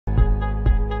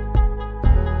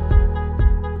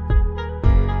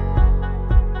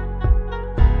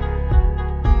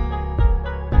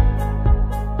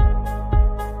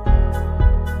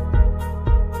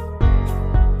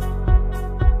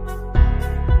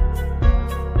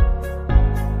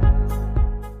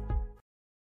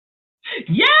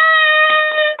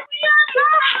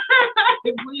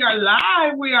are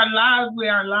live. We are live. We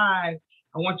are live.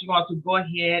 I want you all to go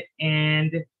ahead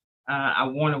and I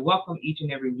want to welcome each and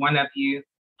every one of you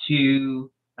to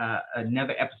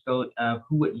another episode of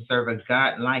Who Wouldn't Serve a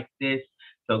God Like This?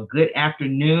 So good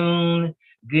afternoon,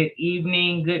 good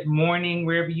evening, good morning,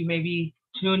 wherever you may be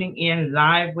tuning in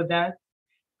live with us.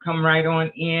 Come right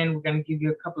on in. We're going to give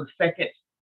you a couple of seconds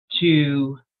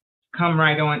to come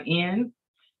right on in.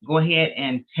 Go ahead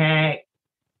and tag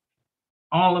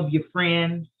all of your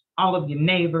friends, all of your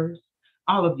neighbors,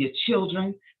 all of your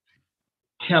children.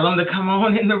 Tell them to come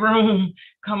on in the room.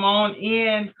 Come on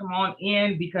in,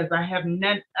 because I have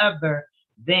none other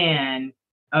than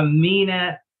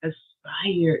Amina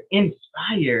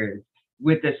Inspires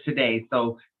with us today.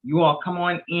 So you all come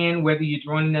on in, whether you're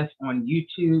joining us on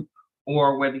YouTube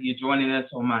or whether you're joining us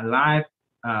on my live,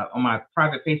 on my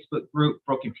private Facebook group,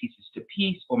 Broken Pieces to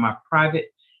Peace, or my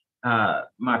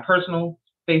personal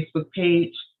Facebook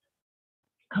page.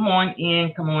 Come on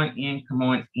in.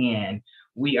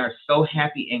 We are so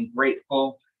happy and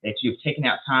grateful that you've taken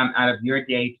out time out of your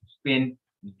day to spend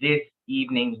this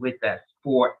evening with us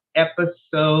for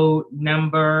episode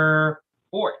number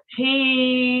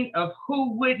 14 of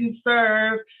Who Wouldn't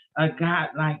Serve a God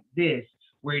Like This,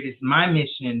 where it is my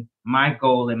mission, my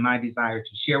goal, and my desire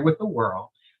to share with the world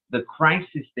the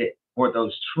crisis or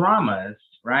those traumas,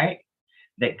 right,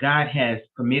 that God has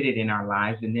permitted in our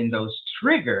lives, and then those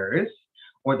triggers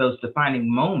or those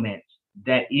defining moments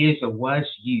that is or was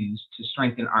used to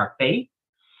strengthen our faith,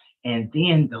 and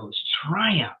then those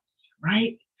triumphs,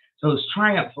 right? Those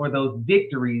triumphs or those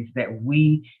victories that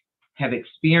we have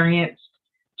experienced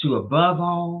to, above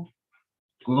all,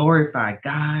 glorify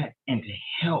God and to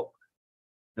help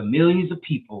the millions of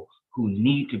people who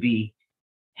need to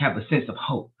have a sense of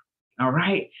hope. All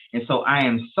right. And so I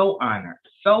am so honored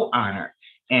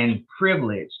and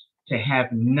privileged to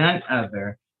have none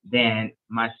other than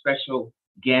my special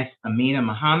guest, Amina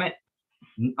Muhammad,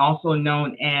 also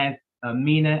known as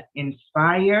Amina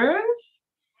Inspires.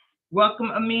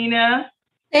 Welcome, Amina.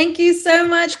 Thank you so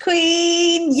much,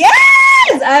 Queen.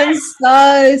 Yes, I'm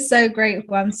so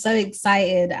grateful. I'm so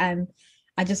excited. And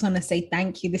I just want to say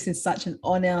thank you. This is such an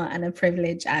honor and a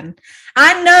privilege. And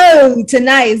I know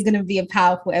tonight is going to be a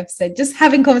powerful episode. Just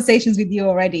having conversations with you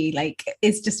already,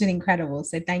 it's just been incredible.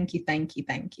 So thank you.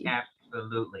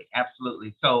 Absolutely.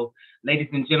 So, ladies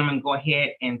and gentlemen, go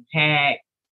ahead and tag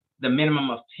the minimum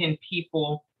of 10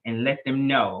 people and let them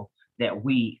know that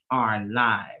we are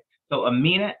live. So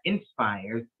Amina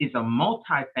Inspires is a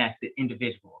multifaceted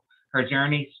individual. Her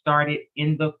journey started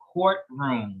in the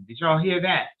courtroom. Did y'all hear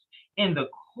that? In the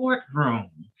courtroom.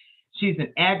 She's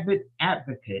an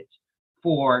advocate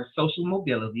for social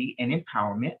mobility and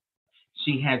empowerment.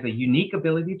 She has a unique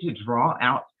ability to draw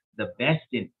out the best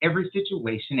in every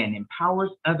situation and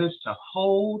empowers others to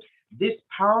hold this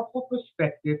powerful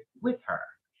perspective with her.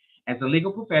 As a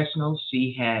legal professional,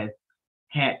 she has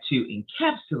had to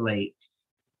encapsulate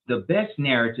the best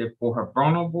narrative for her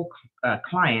vulnerable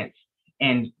clients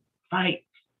and fight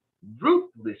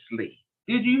ruthlessly.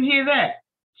 Did you hear that?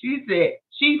 She said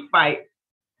she fights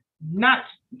not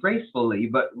gracefully,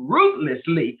 but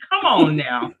ruthlessly. Come on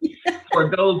now. For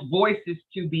those voices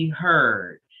to be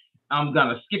heard. I'm going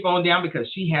to skip on down because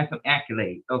she has some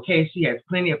accolades. Okay, she has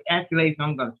plenty of accolades.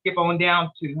 I'm going to skip on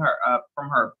down to her from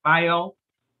her bio.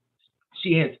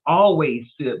 She has always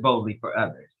stood boldly for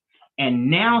others. And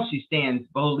now she stands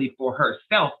boldly for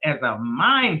herself as a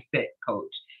mindset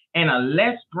coach and a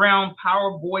Les Brown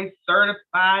Power Voice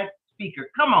certified speaker.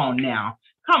 Come on now.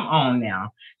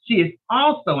 She is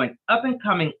also an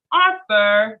up-and-coming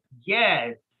author.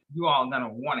 Yes, you all are going to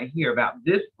want to hear about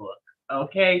this book,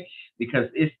 okay? Because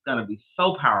it's going to be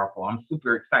so powerful. I'm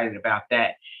super excited about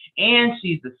that. And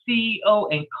she's the CEO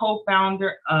and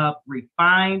co-founder of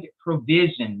Refined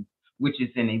Provisions, which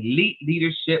is an elite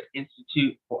leadership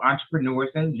institute for entrepreneurs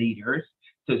and leaders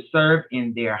to serve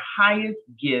in their highest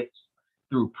gifts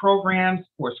through programs,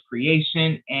 course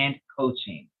creation, and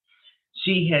coaching.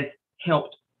 She's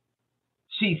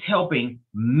helping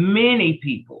many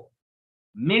people,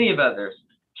 many of others,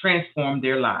 transform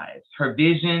their lives. Her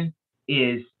vision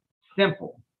is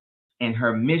simple and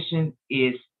her mission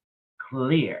is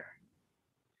clear.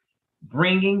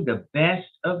 Bringing the best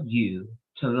of you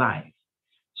to life.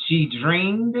 She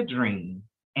dreamed a dream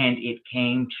and it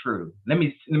came true. Let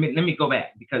me go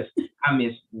back because I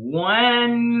missed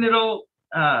one little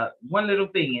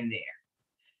thing in there.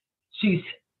 She's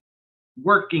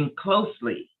working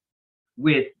closely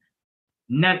with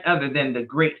none other than the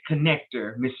great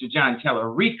connector, Mr. John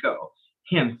Tellerico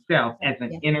himself, as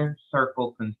an inner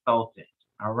circle consultant.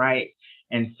 All right.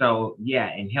 And so,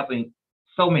 and helping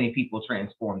so many people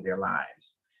transform their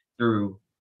lives through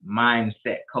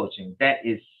mindset coaching. That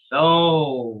is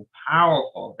so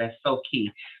powerful. That's so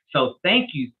key. So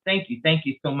thank you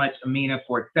so much, Amina,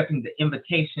 for accepting the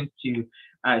invitation to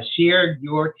share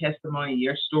your testimony,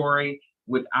 your story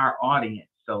with our audience.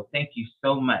 So thank you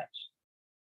so much.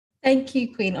 Thank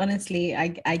you, Queen. Honestly,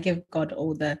 I give God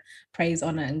all the praise,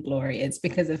 honor, and glory. It's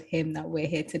because of him that we're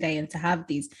here today, and to have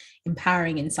these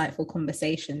empowering, insightful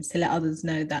conversations to let others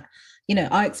know that, you know,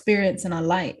 our experience and our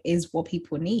light is what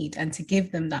people need, and to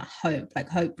give them that hope. Like,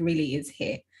 hope really is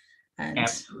here. And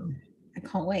absolutely. I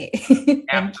can't wait.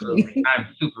 Absolutely. You. I'm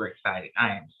super excited.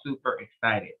 I am super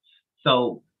excited.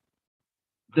 So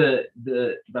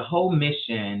the whole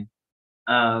mission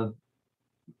of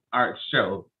our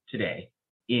show today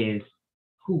is,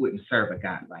 who wouldn't serve a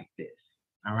God like this?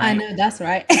 All right. I know, that's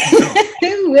right.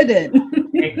 Who wouldn't?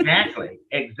 Exactly.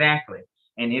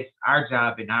 And it's our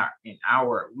job in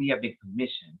our we have been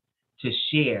commissioned to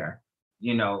share,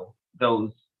 you know,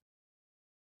 those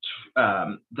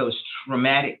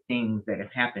traumatic things that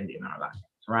have happened in our lives,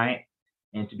 right?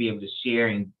 And to be able to share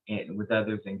and with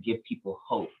others and give people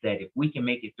hope that if we can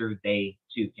make it through, they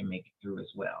too can make it through as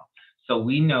well. So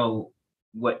we know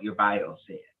what your bio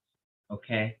says,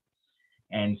 okay?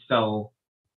 And so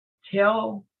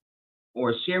tell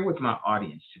or share with my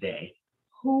audience today,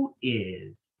 who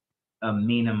is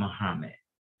Amina Muhammad,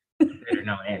 better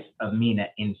known as Amina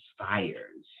Inspires?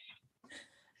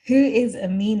 Who is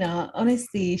Amina?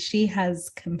 Honestly, she has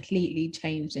completely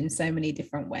changed in so many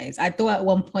different ways. I thought at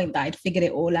one point that I'd figured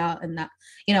it all out, and that,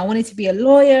 you know, I wanted to be a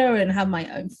lawyer and have my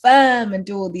own firm and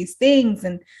do all these things.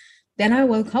 And then I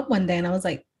woke up one day and I was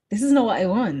like, this is not what I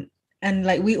want. And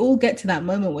like, we all get to that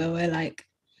moment where we're like,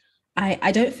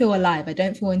 I don't feel alive. I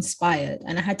don't feel inspired.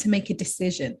 And I had to make a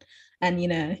decision. And, you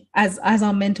know, as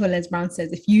our mentor, Les Brown,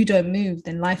 says, if you don't move,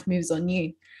 then life moves on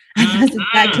you. And that's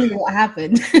exactly what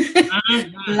happened.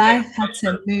 Life had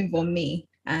to move on me.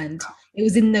 And it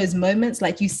was in those moments,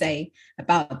 like you say,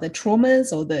 about the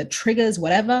traumas or the triggers,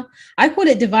 whatever. I call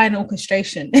it divine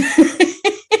orchestration.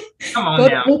 Come on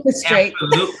God now. Orchestrate.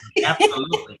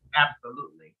 Absolutely.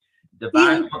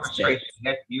 Divine orchestration.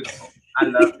 That's beautiful. I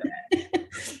love that.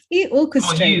 He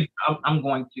orchestrates. I'm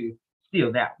going to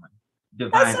steal that one.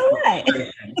 Divine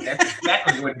orchestration. That's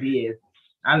exactly what it is.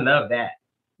 I love that.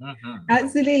 Mm-hmm.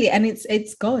 Absolutely. And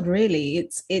it's God, really.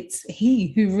 It's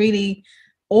he who really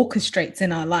orchestrates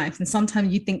in our lives. And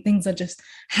sometimes you think things are just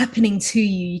happening to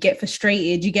you. You get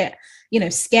frustrated, you get, you know,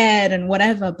 scared and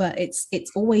whatever, but it's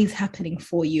always happening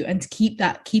for you. And keeping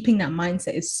that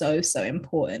mindset is so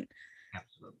important.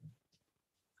 Absolutely.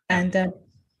 And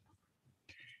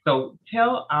so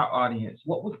tell our audience,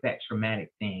 what was that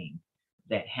traumatic thing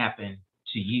that happened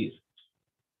to you?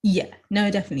 Yeah,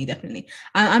 no, definitely.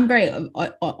 I'm very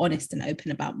honest and open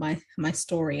about my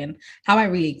story and how I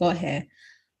really got here.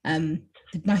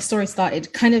 My story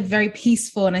started kind of very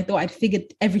peaceful, and I thought I'd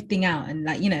figured everything out, and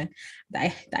like, you know,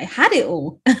 that I had it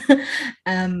all.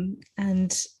 And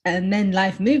then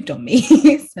life moved on me.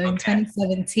 So in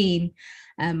 2017,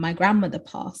 my grandmother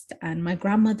passed, and my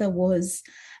grandmother was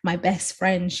my best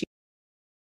friend. She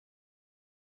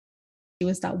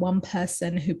was that one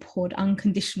person who poured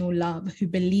unconditional love, who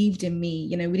believed in me.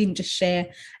 You know, we didn't just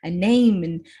share a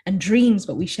name and dreams,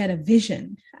 but we shared a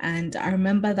vision. And I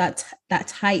remember that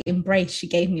tight embrace she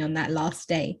gave me on that last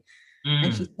day.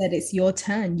 And she said, it's your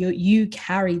turn. You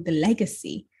carry the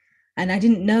legacy. And I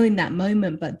didn't know in that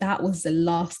moment, but that was the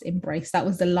last embrace. That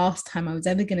was the last time I was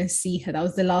ever going to see her. That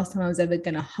was the last time I was ever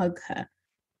going to hug her.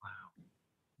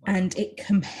 And it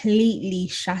completely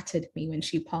shattered me when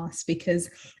she passed, because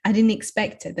I didn't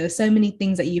expect it. There were so many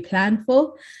things that you plan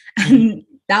for, and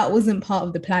that wasn't part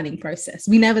of the planning process.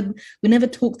 We never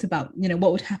talked about, you know,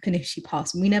 what would happen if she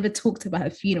passed. We never talked about her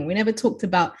funeral. We never talked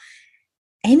about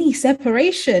any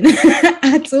separation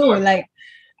at all. Like,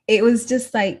 it was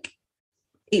just like,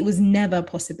 it was never a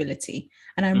possibility.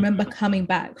 And I remember coming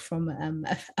back from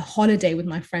a holiday with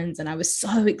my friends, and I was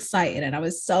so excited and I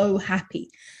was so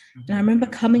happy. And I remember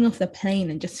coming off the plane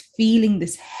and just feeling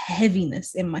this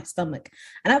heaviness in my stomach.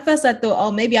 And at first I thought,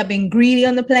 oh, maybe I've been greedy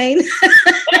on the plane.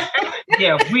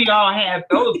 Yeah, we all have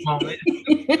those moments.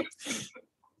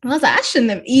 I was like, I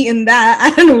shouldn't have eaten that.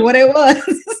 I don't know what it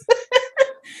was.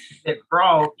 That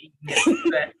frog.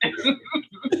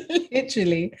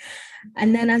 Literally.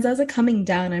 And then as I was coming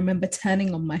down, I remember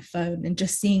turning on my phone and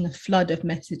just seeing a flood of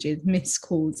messages, missed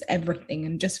calls, everything,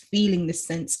 and just feeling this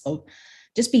sense of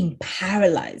just being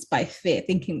paralyzed by fear,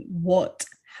 thinking, what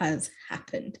has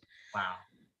happened? Wow.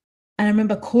 And I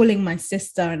remember calling my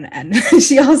sister, and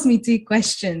she asked me 2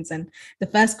 questions. And the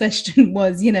first question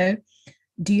was, you know,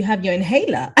 do you have your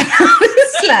inhaler? And I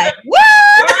was like,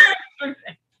 what?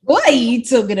 What are you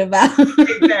talking about?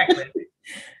 Exactly.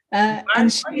 And Why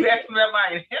she, are you asking about my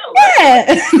inhaler?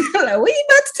 yeah, like, what are you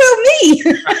about to tell me?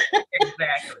 Right,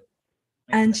 exactly.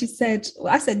 And she said,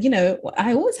 well, I said,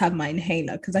 I always have my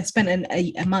inhaler because I spent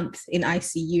a month in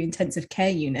ICU intensive care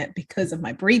unit because of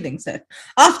my breathing. So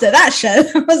after that show,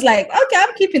 I was like, okay,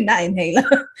 I'm keeping that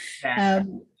inhaler.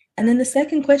 Exactly. And then the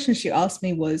second question she asked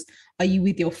me was, are you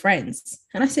with your friends?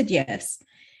 And I said, yes.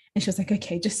 And she was like,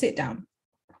 okay, just sit down.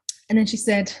 And then she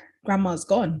said, Grandma's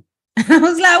gone. And I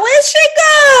was like, where's she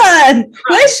gone?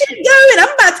 Where's she going?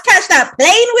 I'm about to catch that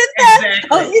plane with her. Exactly.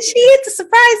 Oh, is she here to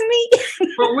surprise me?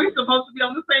 But we're supposed to be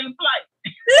on the same flight.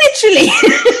 Literally.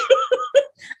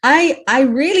 I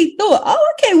really thought,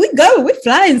 oh, okay, we're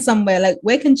flying somewhere. Like,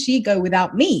 where can she go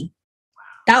without me?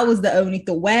 That was the only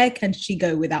thought. Where can she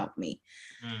go without me?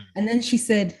 And then she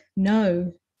said,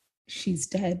 no, she's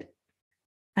dead.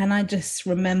 And I just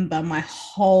remember my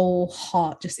whole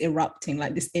heart just erupting,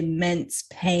 like this immense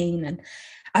pain. And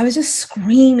I was just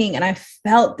screaming, and I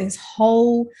felt this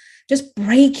whole just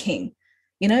breaking.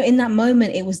 In that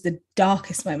moment, it was the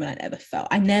darkest moment I'd ever felt.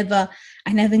 I never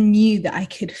knew that I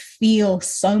could feel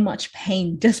so much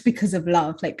pain just because of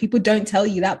love. Like, people don't tell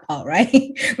you that part,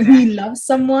 right? When you love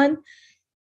someone,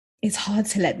 it's hard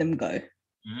to let them go.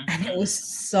 And it was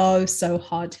so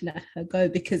hard to let her go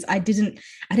because I didn't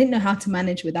know how to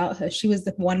manage without her. She was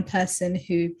the one person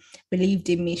who believed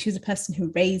in me. She was the person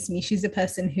who raised me. She's the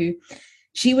person who,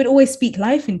 she would always speak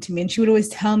life into me, and she would always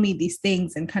tell me these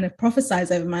things and kind of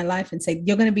prophesize over my life and say,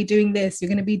 you're going to be doing this, you're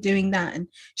going to be doing that. And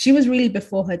she was really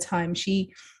before her time.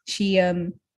 She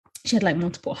had like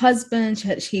multiple husbands.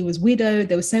 She was widowed.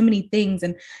 There were so many things,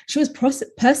 and she was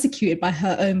persecuted by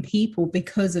her own people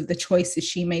because of the choices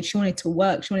she made. She wanted to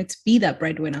work. She wanted to be that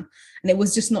breadwinner, and it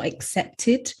was just not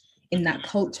accepted in that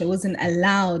culture. It wasn't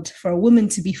allowed for a woman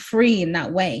to be free in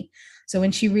that way. So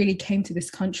when she really came to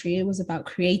this country, it was about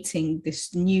creating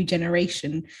this new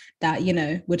generation that,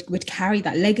 would carry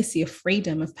that legacy of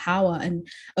freedom, of power, and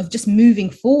of just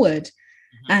moving forward.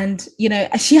 And,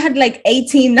 she had like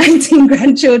 18, 19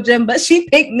 grandchildren, but she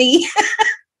picked me.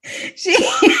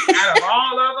 Out of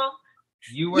all of them,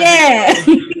 you were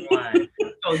the one.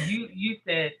 So you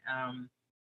said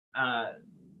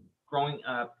growing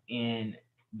up in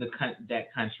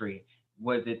that country,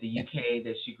 was it the UK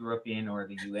that she grew up in, or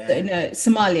the US? No,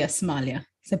 Somalia.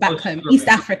 So back home, East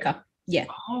Africa. Yeah.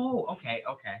 Oh, okay.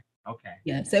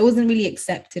 Yeah, so it wasn't really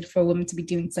accepted for a woman to be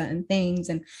doing certain things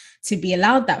and to be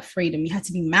allowed that freedom. You had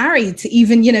to be married to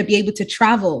even, be able to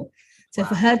travel. So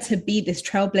for her to be this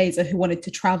trailblazer who wanted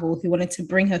to travel, who wanted to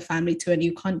bring her family to a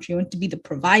new country, wanted to be the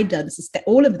provider,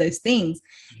 all of those things,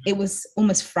 it was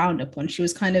almost frowned upon. She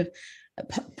was kind of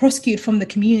prosecuted from the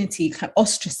community, kind of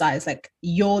ostracized, like,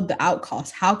 you're the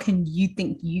outcast. How can you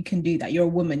think you can do that? You're a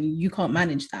woman, you can't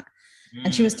manage that.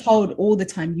 And she was told all the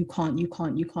time, you can't.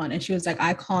 And she was like,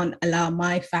 I can't allow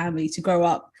my family to grow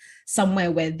up somewhere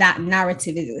where that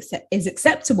narrative is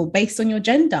acceptable based on your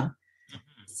gender.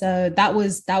 So that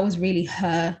was really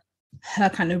her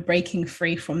kind of breaking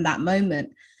free from that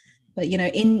moment. But,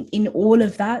 in all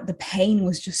of that, the pain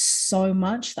was just so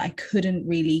much that I couldn't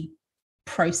really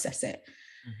process it.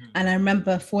 And I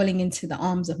remember falling into the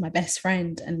arms of my best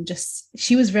friend, and just,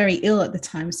 she was very ill at the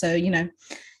time. So,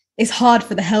 it's hard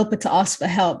for the helper to ask for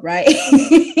help, right?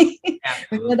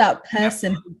 When you're that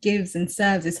person who gives and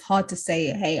serves, it's hard to say,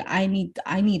 hey, I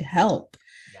need help.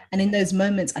 And in those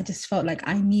moments, I just felt like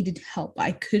I needed help, but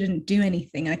I couldn't do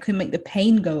anything, and I couldn't make the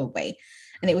pain go away.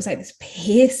 And it was like this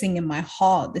piercing in my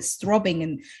heart, this throbbing,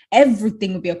 and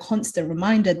everything would be a constant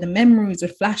reminder. The memories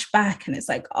would flash back, and it's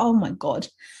like, oh my God,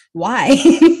 why?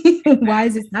 Why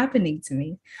is this happening to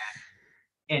me?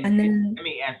 And then, let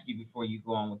me ask you before you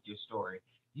go on with your story.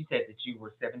 You said that you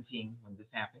were 17 when this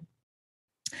happened.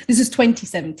 This was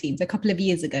 2017, so a couple of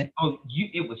years ago. Oh,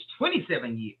 it was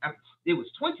 27 years. It was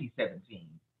 2017.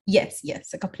 Yes,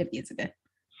 a couple of years ago.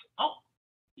 Oh,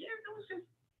 yeah, that was just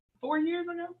 4 years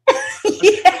ago.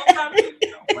 Yeah.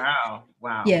 Wow.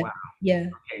 Yeah. Wow. Yeah.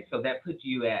 Okay, so that put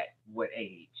you at what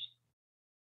age?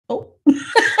 Oh.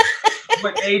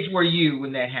 What age were you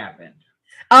when that happened?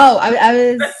 Oh,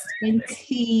 I was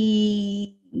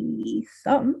 20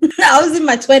 something. I was in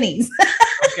my 20s.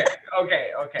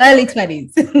 Okay. Early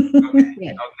 20s.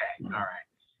 Okay. All right.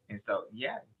 And so,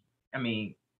 yeah, I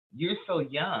mean, you're so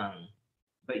young,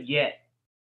 but yet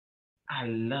I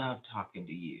love talking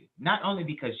to you. Not only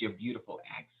because your beautiful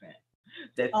accent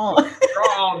that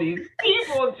draw all these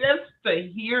people just to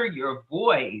hear your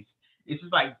voice. It's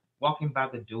just like walking by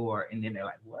the door, and then they're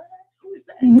like, "What? Who is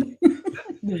that?"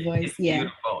 The voice, it's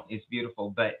beautiful. It's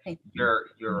beautiful, but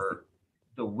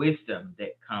the wisdom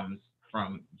that comes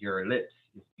from your lips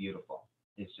is beautiful.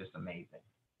 it's just amazing.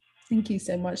 Thank you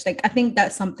so much. Like, I think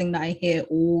that's something that I hear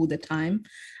all the time.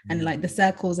 And like the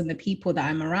circles and the people that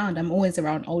I'm around, I'm always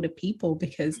around older people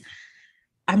because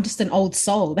I'm just an old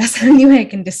soul. That's the only way I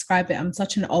can describe it. I'm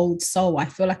such an old soul. I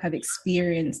feel like I've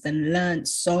experienced and learned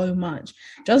so much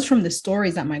just from the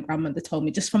stories that my grandmother told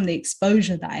me, just from the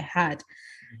exposure that I had.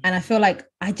 And I feel like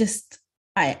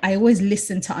I always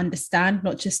listen to understand,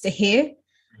 not just to hear.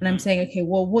 And I'm saying, okay,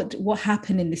 well, what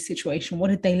happened in this situation? What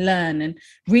did they learn? And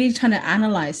really trying to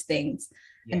analyze things.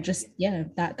 And just,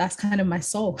 that's kind of my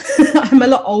soul. I'm a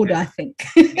lot older, I think.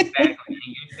 Exactly. And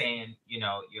you're saying,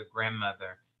 your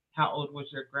grandmother, how old was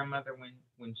your grandmother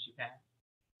when she passed?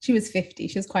 She was 50.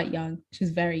 She was quite young. She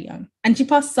was very young. And she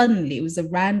passed suddenly. It was a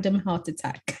random heart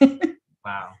attack.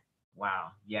 Wow.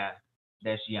 Yeah,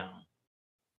 that's young.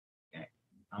 Okay.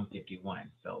 I'm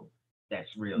 51, so that's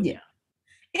real young.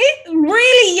 It's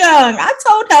really young. I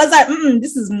told her, I was like,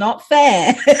 this is not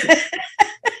fair.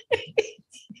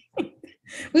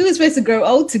 We were supposed to grow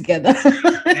old together.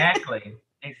 Exactly.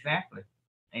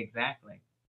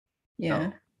 Yeah.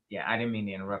 So, I didn't mean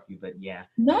to interrupt you, but yeah.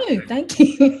 No, thank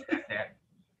you.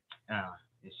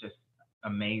 It's just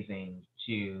amazing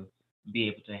to be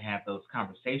able to have those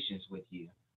conversations with you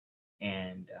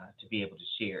and to be able to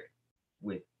share it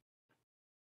with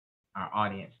our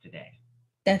audience today.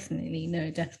 Definitely.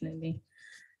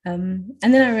 And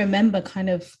then I remember kind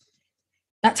of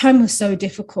that time was so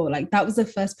difficult. Like that was the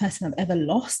first person I've ever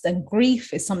lost. And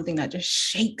grief is something that just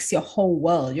shakes your whole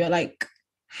world. You're like,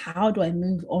 how do I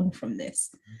move on from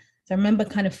this? So I remember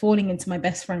kind of falling into my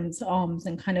best friend's arms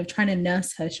and kind of trying to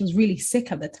nurse her. She was really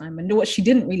sick at the time. And what she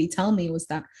didn't really tell me was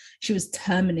that she was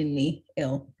terminally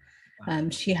ill.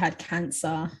 She had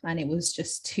cancer and it was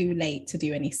just too late to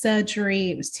do any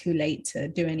surgery. It was too late to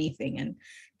do anything. And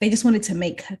they just wanted to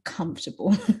make her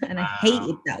comfortable. And I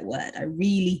hated that word. I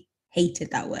really hated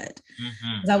that word.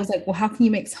 Because I was like, well, how can you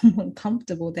make someone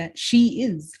comfortable that she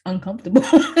is uncomfortable?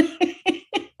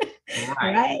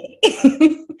 Right.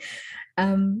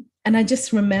 And I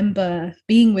just remember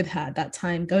being with her at that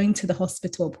time, going to the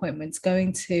hospital appointments,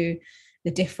 going to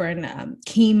the different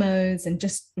chemos and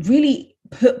just really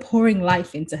pouring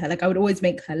life into her. Like I would always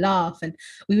make her laugh and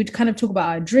we would kind of talk about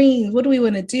our dreams. What do we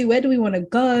want to do? Where do we want to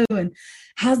go? And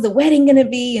how's the wedding going to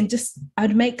be? And just,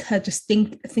 I'd make her just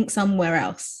think somewhere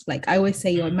else. Like I always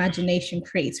say, your imagination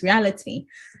creates reality.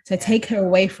 So take her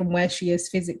away from where she is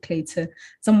physically to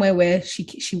somewhere where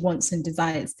she wants and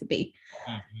desires to be.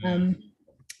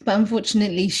 But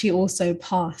unfortunately, she also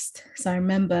passed. So I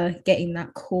remember getting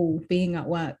that call, being at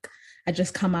work. I'd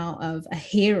just come out of a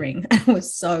hearing. I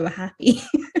was so happy.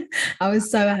 I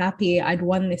was so happy. I'd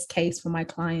won this case for my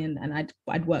client and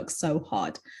I'd worked so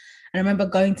hard. And I remember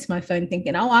going to my phone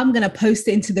thinking, oh, I'm going to post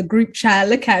it into the group chat.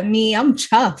 Look at me. I'm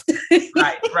chuffed.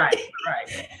 Right.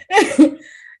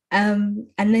 And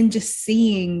then just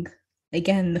seeing,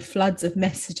 again, the floods of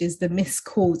messages, the missed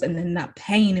calls, and then that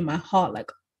pain in my heart,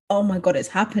 like, oh my God, it's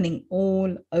happening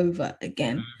all over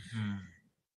again.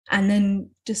 And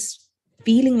then just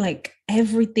feeling like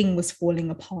everything was falling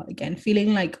apart again,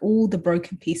 feeling like all the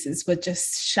broken pieces were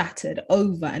just shattered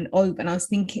over and over. And I was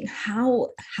thinking, how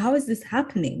is this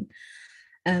happening?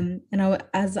 And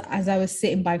as I was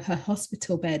sitting by her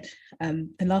hospital bed,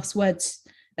 the last words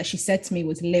that she said to me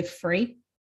was, live free.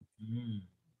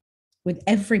 With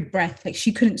every breath, like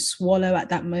she couldn't swallow at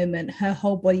that moment. Her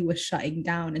whole body was shutting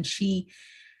down. And she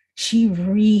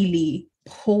really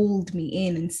pulled me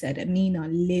in and said, Amina,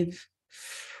 live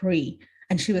free.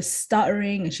 And she was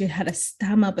stuttering and she had a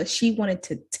stammer, but she wanted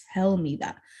to tell me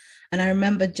that. And I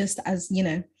remember just as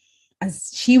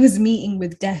she was meeting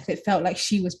with death, it felt like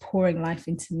she was pouring life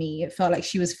into me. It felt like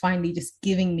she was finally just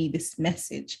giving me this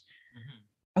message.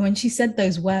 And when she said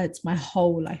those words, my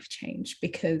whole life changed,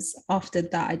 because after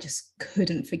that, I just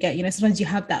couldn't forget. Sometimes you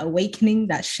have that awakening,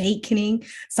 that shaking,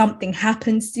 something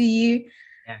happens to you.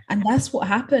 Yeah. And that's what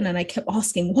happened. And I kept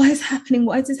asking, what is happening?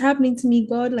 Why is this happening to me,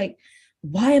 God? Like,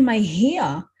 why am I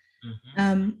here?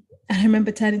 And I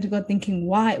remember turning to God thinking,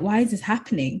 why is this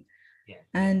happening? Yeah.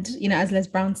 And, as Les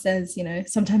Brown says,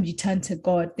 sometimes you turn to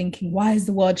God thinking, why is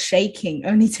the world shaking?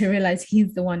 Only to realize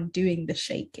he's the one doing the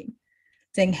shaking,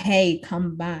 saying, hey,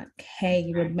 come back.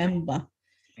 Hey, remember.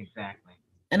 Exactly.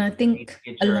 And I think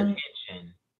attention.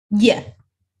 Yeah,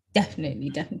 definitely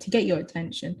to get your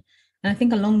attention. And I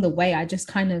think along the way, I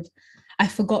just I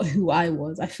forgot who I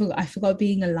was. I forgot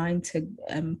being aligned to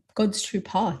God's true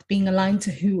path, being aligned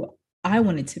to who I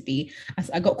wanted to be.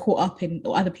 I got caught up in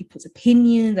other people's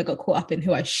opinions. I got caught up in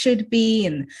who I should be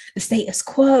and the status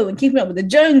quo and keeping up with the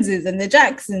Joneses and the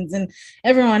Jacksons and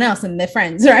everyone else and their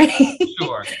friends, right?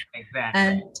 Sure, exactly.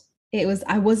 And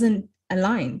I wasn't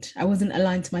aligned. I wasn't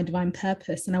aligned to my divine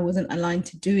purpose, and I wasn't aligned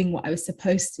to doing what I was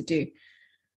supposed to do.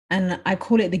 And I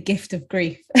call it the gift of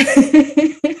grief.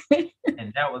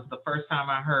 And that was the first time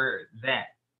I heard that.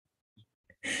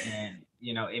 And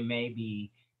it may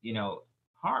be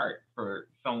hard for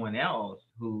someone else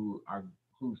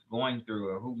who's going through,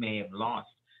 or who may have lost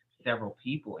several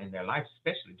people in their life,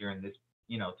 especially during this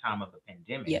time of the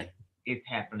pandemic. Yeah, It's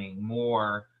happening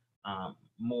more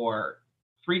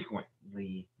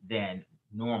frequently than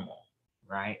normal,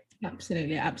 right?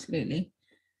 absolutely, absolutely.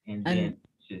 And then And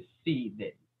to see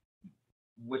that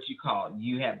what you call,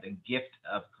 you have the gift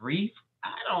of grief.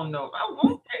 I don't know if I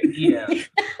want that gift.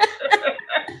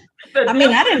 The I mean,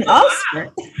 I devil is didn't a ask for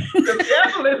lie. it. The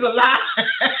devil is a lie.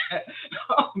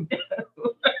 Oh, no.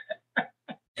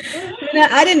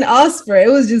 I didn't ask for it.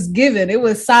 It was just given. It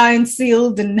was signed,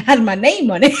 sealed, and had my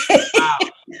name on it. Wow.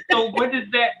 So what does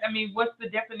that? I mean, what's the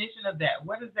definition of that?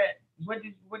 What is that? Why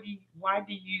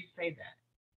do you say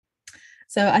that?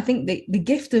 So I think the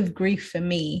gift of grief for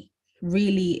me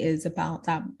really is about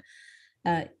that.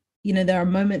 Uh, there are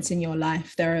moments in your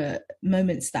life, there are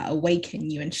moments that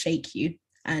awaken you and shake you.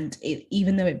 And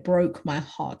even though it broke my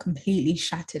heart, completely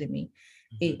shattered me,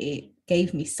 it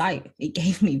gave me sight, it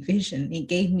gave me vision, it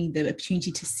gave me the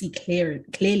opportunity to see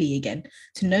clearly again,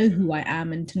 to know who I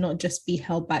am, and to not just be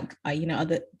held back by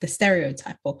the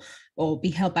stereotype, or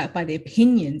be held back by the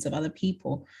opinions of other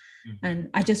people. And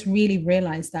I just really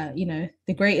realized that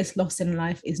the greatest loss in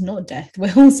life is not death.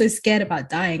 We're also scared about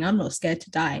dying. I'm not scared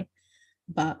to die,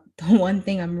 but the one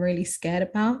thing I'm really scared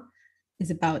about is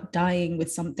about dying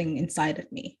with something inside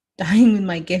of me, dying with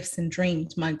my gifts and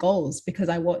dreams, my goals. Because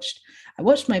I watched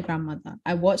my grandmother,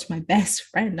 I watched my best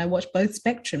friend, I watched both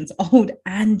spectrums, old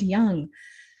and young.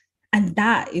 And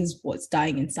that is what's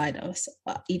dying inside us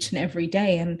each and every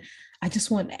day. And I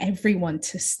just want everyone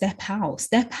to step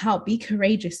out, be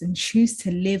courageous, and choose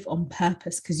to live on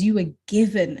purpose, because you were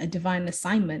given a divine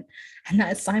assignment, and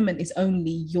that assignment is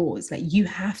only yours. Like, you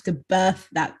have to birth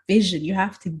that vision, you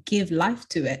have to give life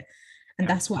to it. And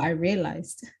that's what I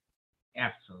realized.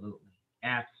 Absolutely.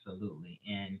 Absolutely.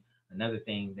 And another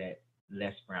thing that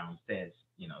Les Brown says,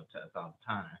 to us all the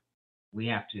time, we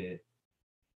have to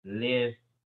live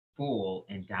full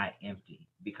and die empty,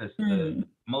 because the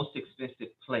most expensive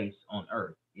place on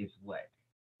earth is what?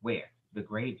 Where? The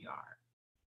graveyard.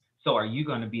 So are you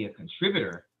going to be a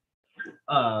contributor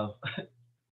of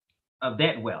of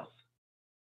that wealth?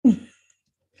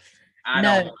 I don't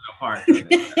No. want no part of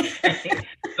it. Okay?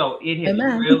 So it has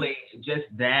Amen. really, just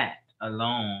that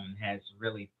alone has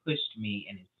really pushed me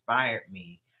and inspired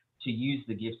me to use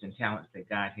the gifts and talents that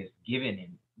God has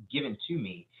given to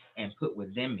me and put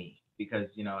within me. Because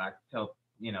I tell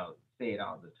say it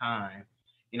all the time.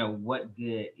 What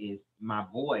good is my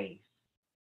voice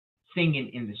singing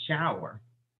in the shower?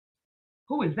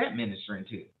 Who is that ministering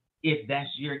to? If that's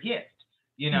your gift,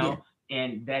 Yeah.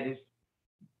 and that is,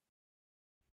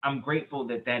 I'm grateful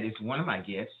that that is one of my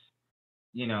gifts,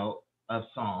 of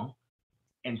song.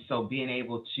 And so being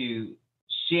able to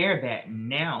share that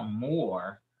now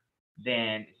more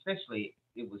than, especially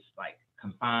it was like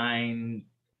confined,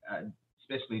 uh,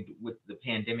 especially with the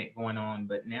pandemic going on.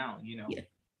 But now, Yeah.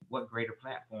 what greater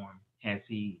platform has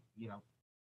he?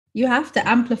 You have to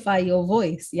amplify your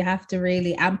voice. You have to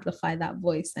really amplify that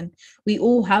voice. And we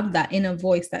all have that inner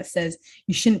voice that says,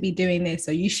 you shouldn't be doing this,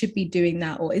 or you should be doing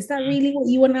that. Or is that really what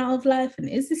you want out of life? And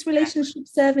is this relationship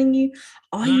serving you?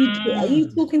 Are you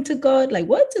Mm, talking to God? Like,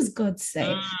 what does God say?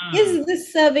 mm, Is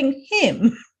this serving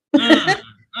him? mm,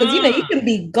 Because you mm. can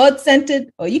be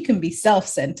God-centered, or you can be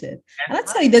self-centered. And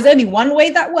That's I tell you, right. there's only one way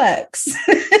that works.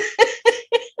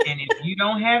 And if you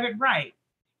don't have it right,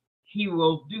 he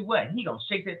will do what? He gonna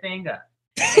shake that thing up,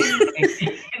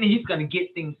 and he's gonna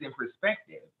get things in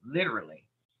perspective, literally.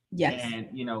 Yes.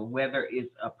 And whether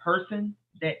it's a person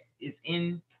that is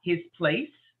in his place,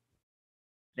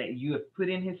 that you have put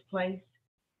in his place,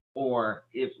 or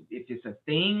if it's a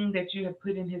thing that you have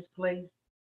put in his place,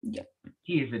 Yeah.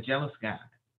 he is a jealous God.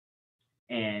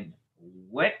 And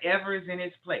whatever is in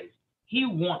his place, he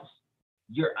wants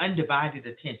your undivided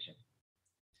attention.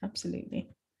 Absolutely.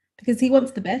 Because he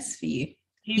wants the best for you.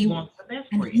 He wants the best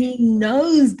And for you. he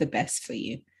knows the best for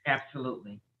you.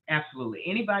 Absolutely. Absolutely.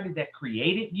 Anybody that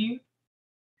created you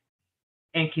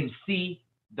and can see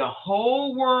the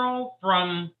whole world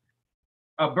from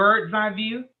a bird's eye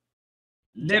view,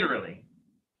 Yeah. literally.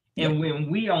 Yeah. And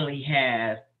when we only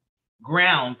have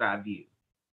ground's eye view,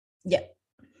 Yeah.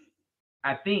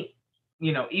 I think,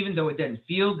 even though it doesn't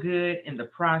feel good in the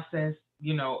process,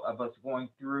 of us going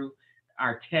through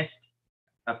our test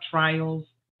of trials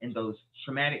and those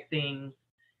traumatic things,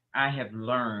 I have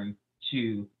learned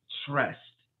to trust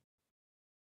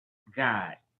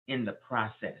God in the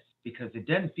process because it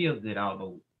doesn't feel good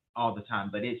all the time,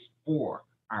 but it's for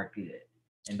our good.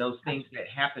 And those things that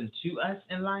happen to us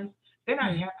in life, they're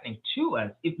not Mm, happening to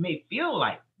us. It may feel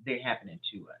like they're happening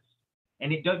to us,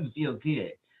 and it doesn't feel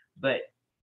good, but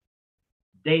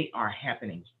they are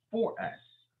happening for us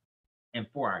and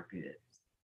for our good.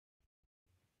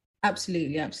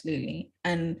 absolutely, absolutely.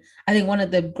 And I think one of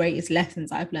the greatest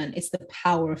lessons I've learned is the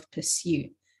power of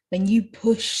pursuit. When you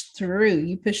push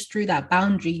through that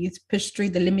boundary, you push through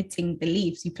the limiting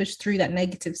beliefs, you push through that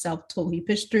negative self-talk, you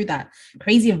push through that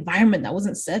crazy environment that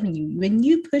wasn't serving you. When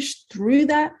you push through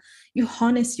that, you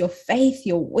harness your faith,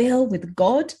 your will with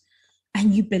God,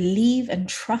 and you believe and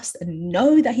trust and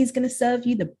know that He's going to serve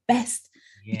you the best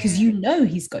because Yeah, you know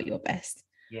He's got your best.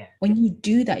 yeah, When you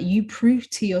do that, you prove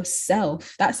to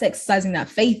yourself, that's exercising that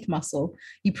faith muscle.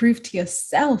 You prove to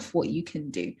yourself what you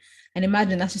can do. And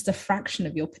imagine that's just a fraction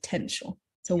of your potential.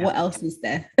 So what else is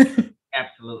there?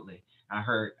 absolutely. I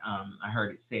heard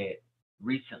it said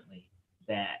recently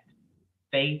that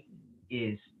faith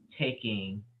is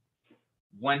taking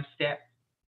one step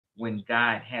when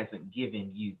God hasn't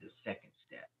given you the second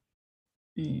step.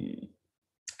 Mm,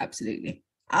 absolutely.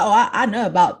 Oh, I know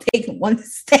about taking one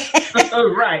step.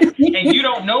 Right. And you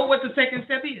don't know what the second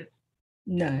step is.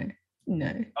 No,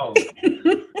 no. Oh,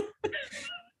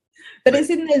 But but it's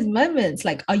in those moments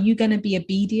like, are you going to be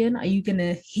obedient? Are you going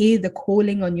to hear the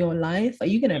calling on your life? Are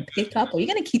you going to pick up? Or are you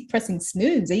going to keep pressing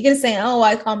snooze? Are you going to say, oh,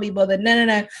 I can't be bothered? No, no,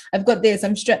 no. I've got this.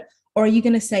 I'm stressed. Or are you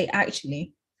going to say,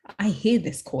 actually, I hear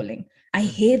this calling. I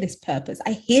hear this purpose.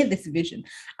 I hear this vision.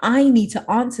 I need to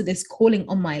answer this calling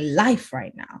on my life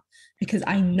right now because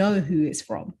I know who it's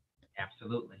from.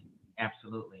 absolutely.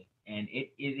 Absolutely. And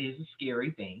it is a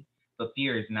scary thing, but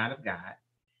fear is not of God.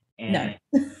 No, And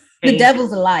the faith,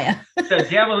 devil's a liar. the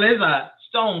devil is a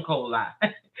stone cold lie.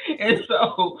 And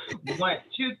so,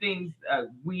 two things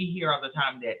we hear all the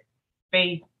time that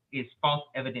faith is false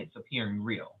evidence appearing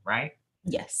real, right?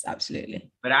 Yes,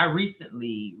 absolutely. But I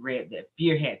recently read that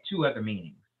fear had two other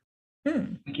meanings.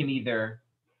 Hmm. We can either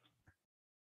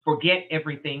forget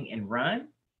everything and run,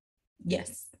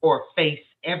 Yes. or face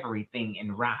everything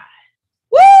and rise.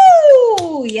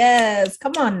 Woo! Yes.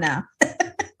 Come on now.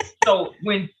 So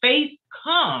when faith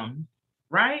comes,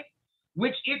 right,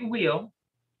 which it will,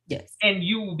 Yes. and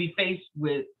you will be faced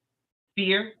with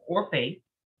fear or faith.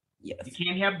 You Yes.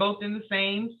 can't have both in the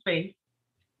same space.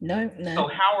 No, no. So um,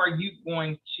 how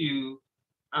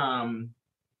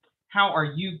are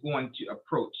you going to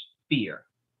approach fear?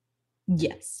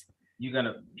 Yes. You're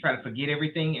gonna try to forget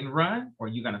everything and run, or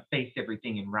you're gonna face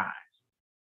everything and rise.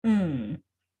 Mm.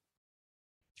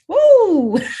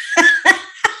 Woo!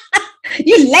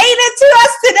 You laid it to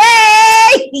us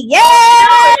today.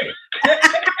 Yeah.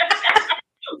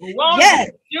 Won't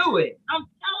Yes. do it? I'm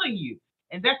telling you,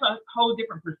 and that's a whole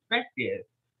different perspective.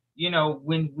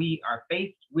 When we are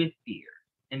faced with fear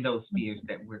and those fears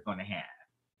that we're going to have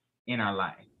in our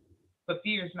life, but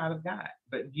fear is not of God.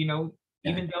 But No.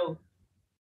 even though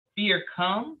fear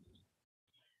comes,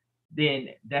 then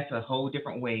that's a whole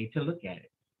different way to look at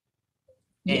it.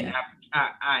 And Yeah.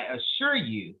 I assure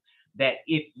you that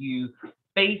if you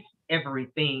face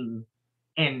everything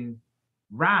and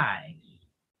rise,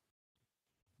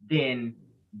 then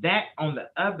that on the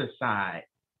other side,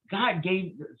 God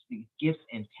gave us these gifts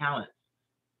and talents.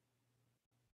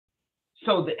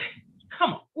 So that,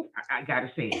 come on, I got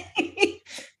to say it.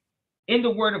 In the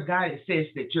Word of God, it says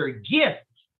that your gift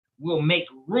will make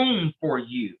room for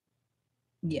you.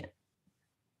 Yeah.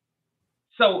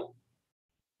 So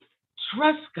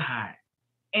trust God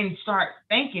and start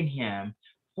thanking Him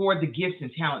for the gifts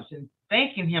and talents and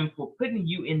thanking Him for putting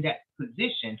you in that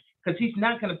position because He's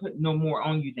not going to put no more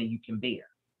on you than you can bear.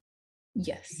 He's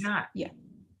Yes. not. Yeah.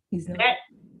 He's not. That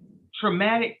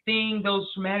traumatic thing,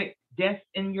 those traumatic deaths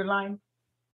in your life,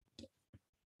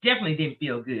 definitely didn't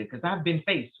feel good because I've been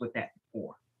faced with that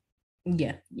before.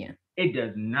 Yeah. Yeah. It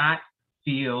does not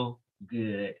feel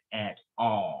good at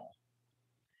all.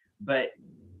 But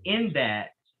in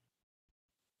that,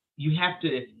 you have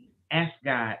to ask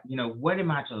God, what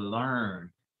am I to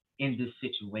learn in this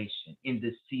situation, in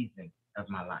this season of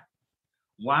my life?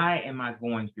 Why am I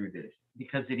going through this?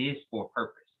 Because it is for a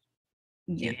purpose.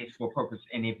 Yeah. It is for a purpose.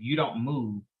 And if you don't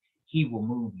move, He will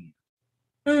move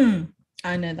you.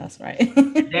 I know that's right.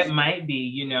 That might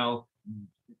be,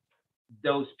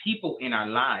 those people in our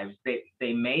lives that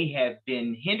they may have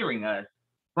been hindering us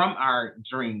from our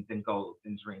dreams and goals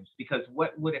and dreams. Because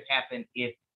what would have happened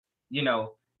if,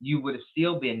 you would have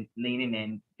still been leaning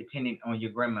and depending on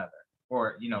your grandmother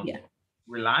or, Yeah.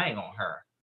 relying on her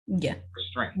Yeah. for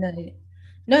strength? No,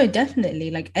 No,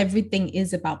 definitely. Like everything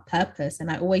is about purpose. And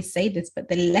I always say this, but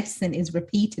the lesson is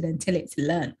repeated until it's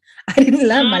learned. I didn't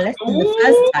learn my lesson the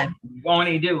first Ooh, time. won't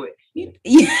he do it?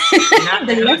 Yeah, Not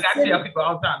the look, I tell lesson, people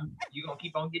all the time, you're gonna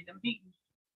keep on getting them beaten.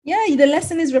 yeah, the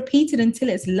lesson is repeated until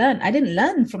it's learned. I didn't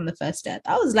learn from the first step.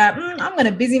 I was like, I'm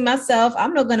gonna busy myself. I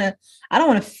don't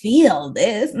want to feel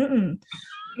this. Mm-mm.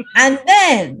 And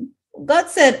then God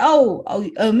said, oh,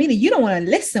 Mina, you don't want to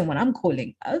listen when I'm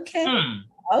calling. Okay, Hmm.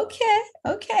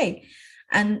 okay.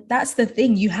 And that's the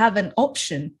thing. You have an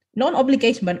option, not an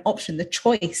obligation, but an option, the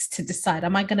choice to decide,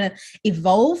 am I going to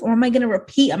evolve or am I going to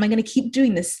repeat? Am I going to keep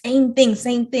doing the same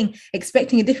thing,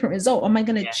 expecting a different result? Or am I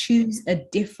going to Yeah. choose a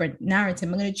different narrative?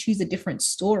 Am I going to choose a different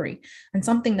story? And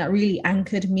something that really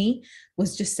anchored me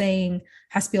was just saying,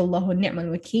 Hasbi Allah wa ni'mal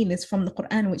wakeel is from the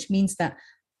Quran, which means that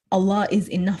Allah is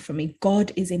enough for me.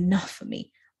 God is enough for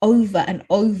me over and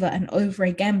over and over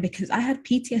again because I had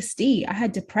PTSD, I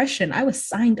had depression, I was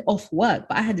signed off work,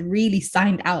 but I had really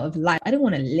signed out of life. I didn't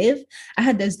want to live. I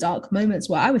had those dark moments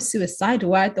where I was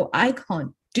suicidal, where I thought, I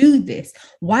can't do this.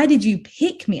 Why did you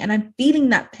pick me? And I'm feeling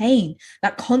that pain,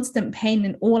 that constant pain.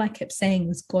 And all I kept saying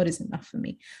was, God is enough for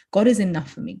me. God is enough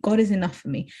for me. God is enough for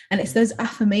me. And it's those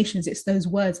affirmations, it's those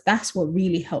words. That's what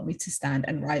really helped me to stand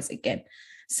and rise again.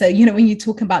 So, when you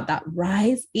talk about that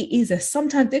rise, it is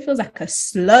sometimes it feels like a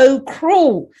slow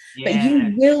crawl, but Yeah.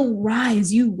 you will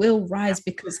rise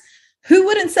because who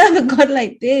wouldn't serve a God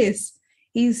like this?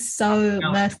 He's I'm so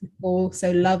telling merciful,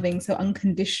 so loving, so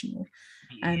unconditional.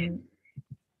 you, he is.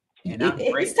 And And I'm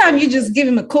it's time grateful. you just give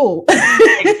him a call.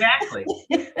 Exactly.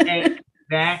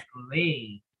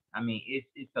 Exactly. I mean,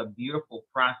 it's a beautiful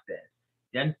process.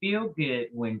 Doesn't feel good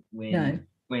No,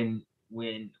 when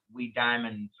we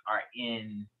diamonds are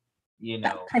in, you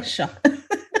that know. pressure,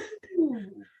 Ooh,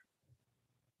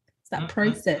 it's that mm-mm-mm.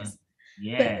 process.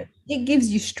 Yes, But it gives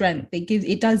you strength.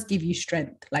 It does give you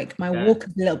strength. Like my does. walk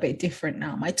is a little bit different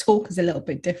now. My talk is a little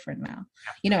bit different now.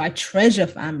 I Absolutely. treasure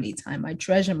family time. I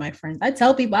treasure my friends. I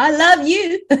tell people I love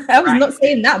you. I was Right. not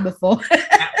saying that before.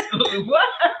 Absolutely. What?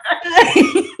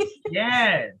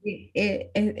 Yes.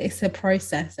 It's a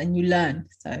process and you learn.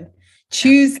 So Ab-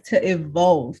 choose to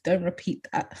evolve. Don't repeat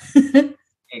that.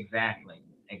 Exactly.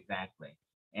 Exactly.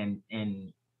 And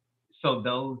so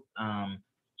those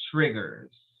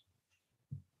triggers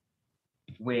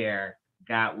where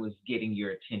God was getting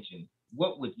your attention,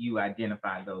 what would you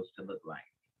identify those to look like?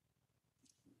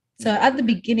 So Either at the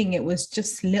beginning, it was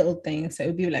just little things. So it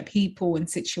would be like people and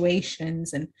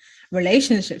situations and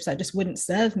relationships that just wouldn't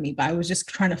serve me, but I was just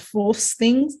trying to force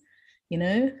things,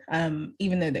 even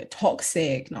though they're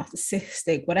toxic,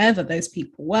 narcissistic, whatever those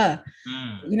people were.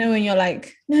 mm, When you're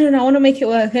like, no, I want to make it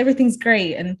work. Everything's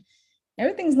great. And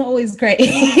everything's not always great.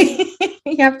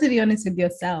 You have to be honest with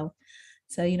yourself.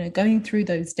 So, going through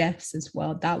those deaths as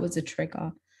well, that was a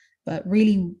trigger. But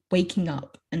really waking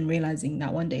up and realizing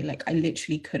that one day, like I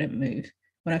literally couldn't move.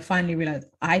 When I finally realized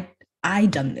I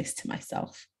done this to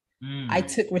myself. I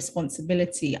mm, took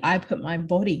responsibility. I put my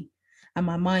body and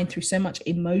my mind through so much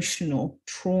emotional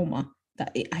trauma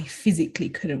that I physically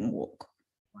couldn't walk.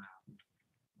 wow,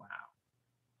 wow,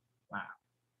 wow,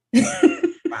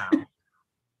 wow.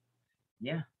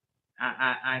 Yeah,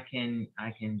 I can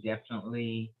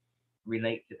definitely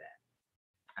relate to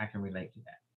that. I can relate to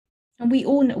that. And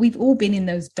we've all been in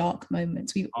those dark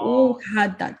moments. We've Oh, all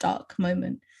had that dark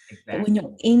moment. But when exactly.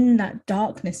 you're in that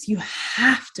darkness, you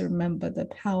have to remember the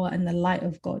power and the light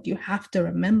of God. You have to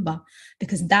remember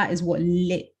because that is what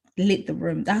lit the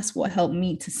room. That's what helped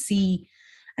me to see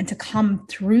and to come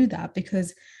through that.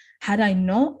 Because had I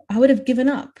not, I would have given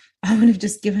up. I would have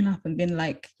just given up and been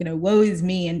like, woe is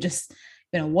me, and just,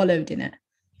 wallowed in it.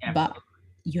 But Absolutely.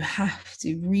 you have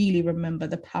to really remember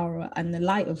the power and the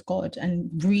light of God and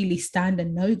really stand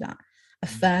and know that,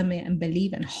 Mm-hmm. affirm it and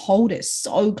believe it and hold it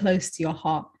so close to your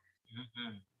heart.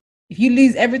 Mm-hmm. If you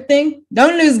lose everything,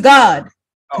 don't lose God,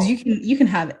 because Oh, you can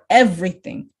have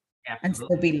everything and still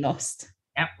absolutely. be lost.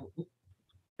 Absolutely.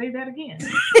 Say that again.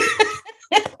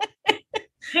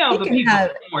 Tell You the can people have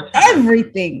one more time.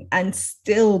 everything and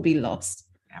still be lost.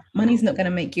 Money's Absolutely. not going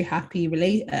to make you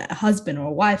happy. A husband or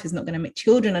a wife is not going to make,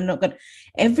 children are not going to,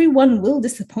 everyone will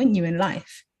disappoint you in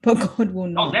life, but God will Oh,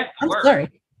 not. that's the I'm word.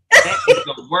 sorry. That is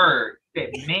the word that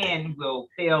man will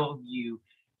fail you,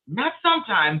 not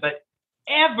sometime, but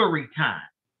every time.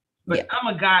 But Yeah.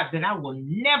 I'm a God that I will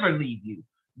never leave you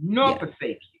nor Yeah.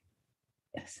 forsake you.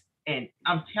 Yes. And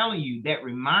I'm telling you that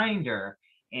reminder,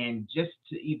 and just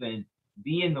to even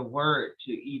be in the word,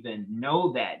 to even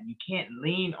know that you can't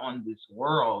lean on this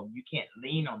world, you can't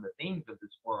lean on the things of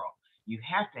this world. You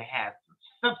have to have some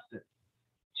substance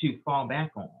to fall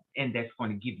back on, and that's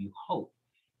going to give you hope.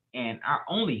 And our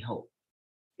only hope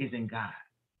is in God.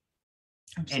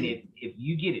 And Absolutely. if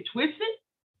you get it twisted,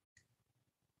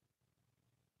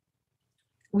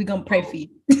 We're gonna pray for oh, you.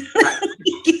 right,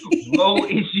 woe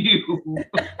is you.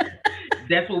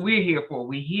 That's what we're here for.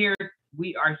 We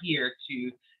are here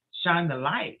to shine the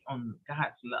light on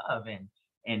God's love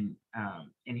and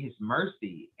His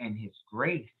mercy and His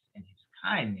grace and His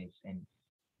kindness and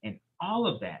all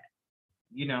of that,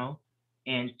 you know,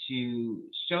 and to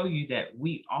show you that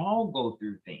we all go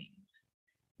through things.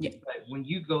 Yeah. But when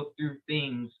you go through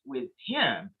things with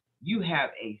Him, you have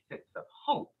a sense of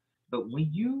hope. But when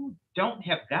you don't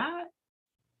have God,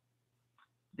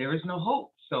 there is no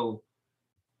hope. So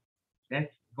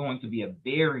that's going to be a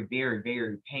very, very,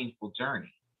 very painful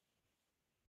journey.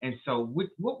 And so,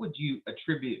 what would you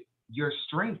attribute your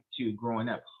strength to growing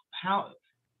up? How,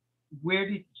 where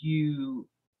did you,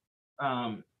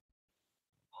 um,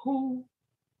 who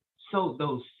sowed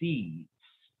those seeds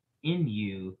in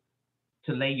you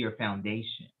to lay your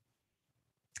foundation?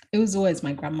 It was always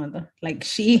my grandmother. Like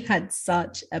she had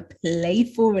such a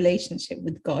playful relationship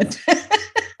with God.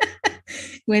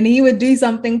 When he would do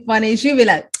something funny, she'd be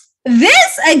like,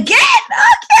 "This again?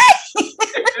 Okay."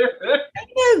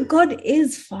 Yeah, God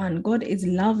is fun. God is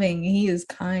loving. He is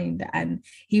kind, and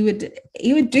he would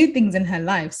do things in her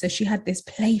life. So she had this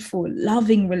playful,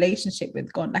 loving relationship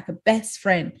with God, like a best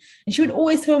friend. And she would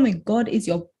always tell me, "God is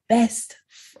your best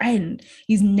friend.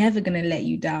 He's never gonna let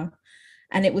you down."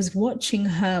 And it was watching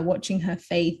her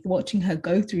faith, watching her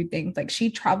go through things. Like she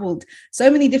traveled so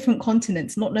many different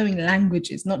continents, not knowing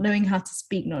languages, not knowing how to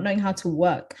speak, not knowing how to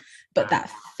work, but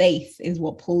that faith is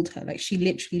what pulled her. Like she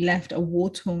literally left a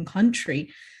war-torn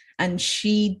country, and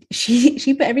she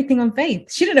put everything on faith.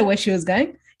 She didn't know where she was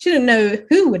going, she didn't know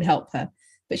who would help her,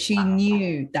 but she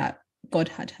knew that God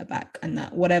had her back, and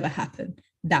that whatever happened,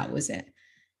 that was it.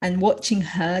 And watching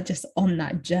her just on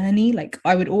that journey, like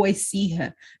I would always see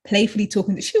her playfully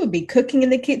talking she would be cooking in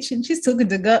the kitchen, she's talking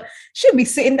to God, she'd be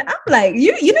sitting, I'm like,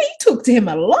 you know, you talk to him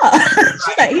a lot.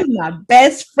 She's like, he's my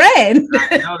best friend.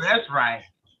 I know that's right.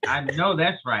 I know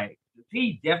that's right.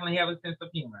 He definitely have a sense of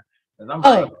humor. Because I'm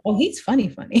like, Oh, he's funny.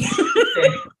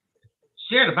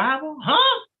 share the Bible?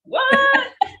 Huh?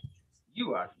 What?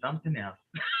 You are something else.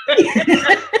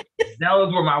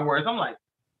 Those were my words. I'm like,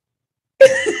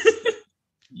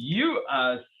 you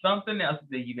are something else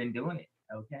that you've been doing it.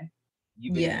 Okay.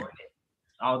 You've been Yeah, doing it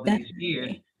all these years.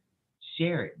 definitely.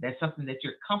 Share it. That's something that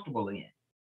you're comfortable in.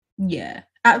 Yeah,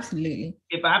 absolutely.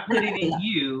 If I And put it I in love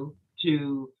you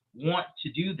to want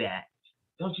to do that,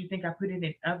 don't you think I put it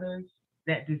in others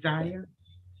that it. desire?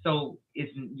 So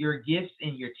it's your gifts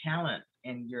and your talents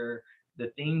and the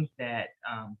things that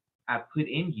I put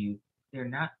in you. They're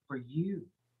not for you.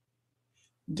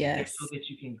 They're so Yes. that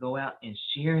you can go out and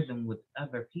share them with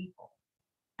other people.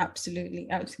 Absolutely,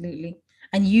 absolutely.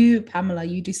 And you, Pamela,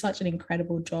 you do such an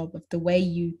incredible job of the way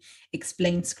you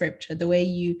explain scripture, the way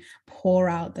you pour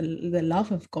out the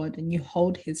love of God, and you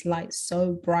hold his light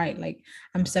so bright. Like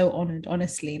I'm so honored,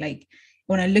 honestly. Like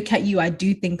when I look at you, I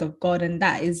do think of God, and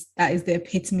that is the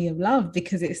epitome of love,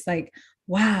 because it's like,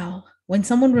 wow, when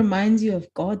someone reminds you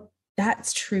of God,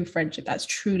 that's true friendship, that's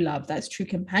true love, that's true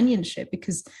companionship,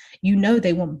 because you know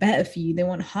they want better for you, they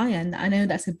want higher. And I know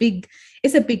it's a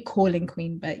big calling,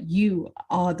 Queen, but you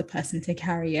are the person to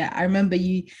carry it. I remember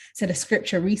you said a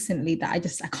scripture recently that I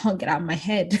can't get out of my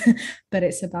head, but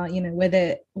it's about, you know,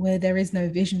 where there is no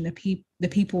vision, the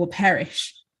people will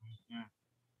perish. Mhm.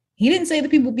 He didn't say the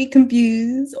people will be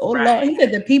confused or lost. Right. He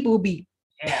said the people will be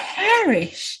Yeah.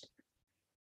 perished.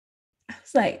 I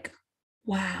was like,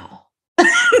 wow.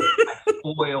 Like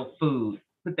spoiled food.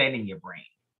 Put that in your brain.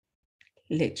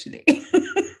 Literally.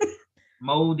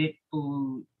 Molded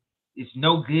food is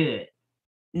no good.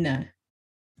 No.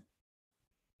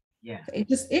 Yeah.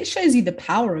 It shows you the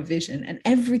power of vision, and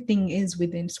everything is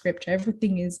within scripture,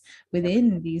 everything is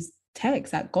within these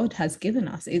texts that God has given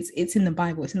us. It's in the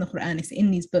Bible, it's in the Quran, it's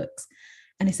in these books.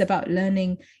 And it's about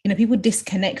learning. You know, people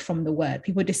disconnect from the word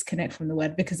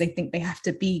because they think they have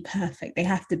to be perfect, they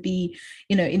have to be,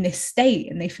 you know, in this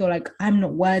state, and they feel like, I'm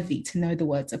not worthy to know the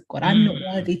words of God, I'm not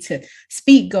Mm. worthy to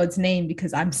speak God's name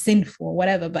because I'm sinful or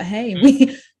whatever. But hey,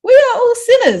 we are all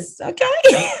sinners,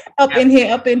 okay? Up in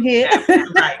here, up in here.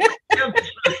 Absolutely right.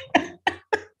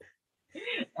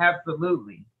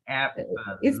 Absolutely.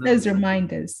 It's those Absolutely.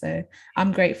 reminders. So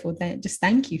I'm grateful that, just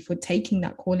thank you for taking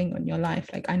that calling on your life.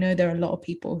 Like I know there are a lot of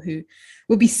people who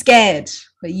will be scared,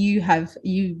 but you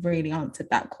really answered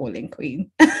that calling,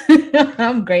 Queen.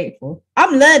 I'm grateful.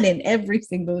 I'm learning every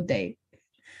single day.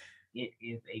 It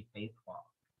is a faith walk.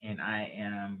 And I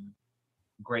am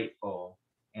grateful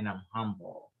and I'm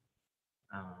humble.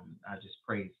 I just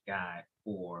praise God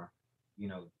for, you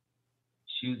know,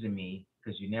 choosing me,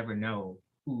 because you never know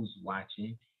who's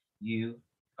watching you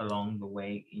along the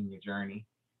way in your journey.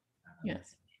 Um,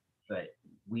 Yes. but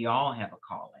we all have a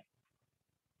calling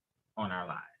on our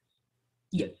lives.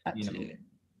 Yeah, Just, absolutely.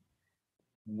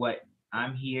 what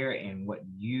I'm here and what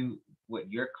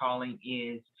your calling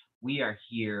is, we are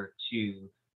here to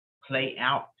play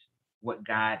out what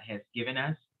God has given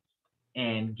us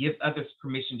and give others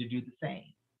permission to do the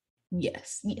same.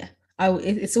 Yes. Yeah.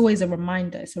 It's always a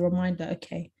reminder. It's a reminder.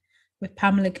 Okay, if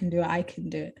Pamela can do it, I can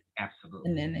do it. Absolutely.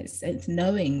 And then it's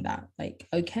knowing that, like,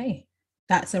 okay,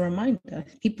 that's a reminder.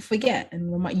 People forget,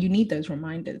 and you need those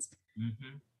reminders.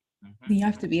 Mm-hmm. Mm-hmm. You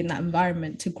have to be in that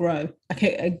environment to grow. Like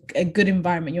a good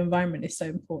environment. Your environment is so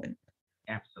important.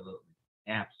 Absolutely.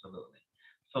 Absolutely.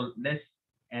 So let's,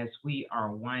 as we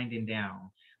are winding down,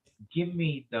 give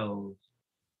me those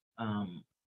um,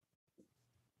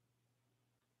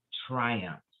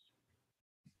 triumphs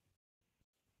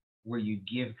where you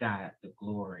give God the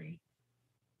glory,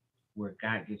 where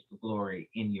God gets the glory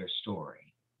in your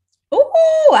story.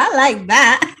 Oh, I like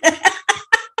that.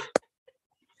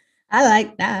 I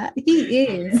like that. He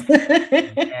is.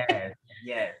 Yes,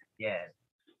 yes, yes.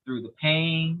 Through the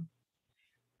pain,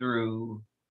 through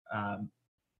um,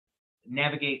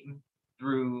 navigating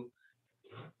through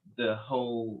the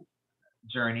whole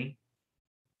journey,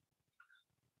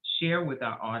 share with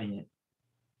our audience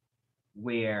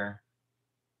where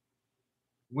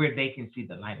they can see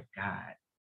the light of God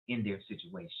in their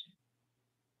situation.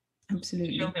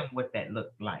 Absolutely. Show them what that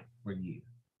looked like for you.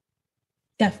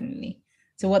 Definitely.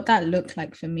 So what that looked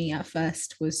like for me at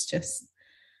first was just,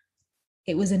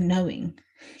 it was a knowing.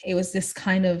 It was this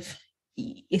kind of,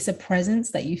 it's a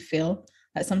presence that you feel,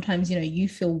 that sometimes, you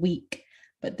feel weak,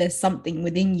 but there's something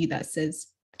within you that says,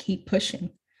 keep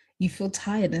pushing. You feel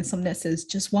tired, and something that says,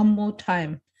 just one more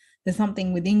time. There's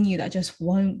something within you that just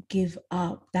won't give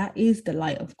up. That is the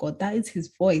light of God. That is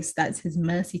his voice. That's his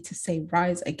mercy to say,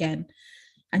 rise again.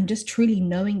 And just truly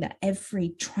knowing that every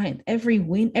triumph, every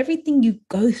win, everything you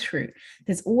go through,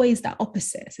 there's always that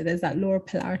opposite. So there's that law of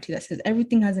polarity that says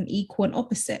everything has an equal and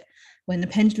opposite. When the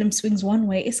pendulum swings one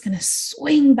way, it's going to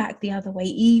swing back the other way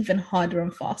even harder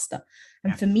and faster.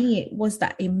 And for me, it was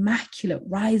that immaculate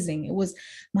rising. It was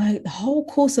the whole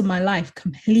course of my life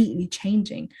completely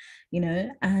changing,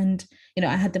 and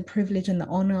I had the privilege and the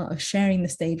honor of sharing the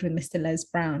stage with Mr. Les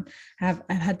Brown. I've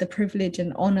had the privilege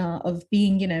and honor of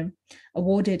being,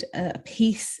 awarded a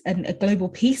peace and a global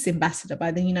peace ambassador by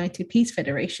the United Peace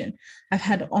Federation. I've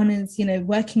had honors,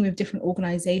 working with different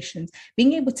organizations,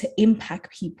 being able to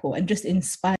impact people and just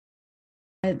inspire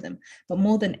them. But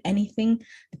more than anything,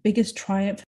 the biggest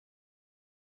triumph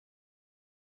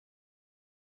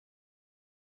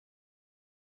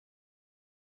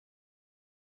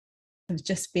has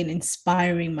just been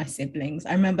inspiring my siblings.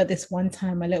 I remember this one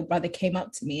time my little brother came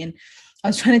up to me, and I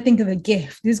was trying to think of a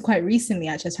gift. This is quite recently,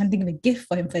 actually. I was trying to think of a gift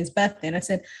for him for his birthday. And I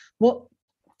said, what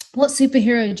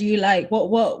superhero do you like?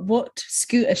 What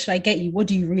scooter should I get you? What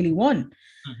do you really want?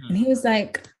 Mm-hmm. And he was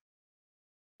like,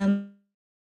 I'm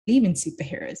believing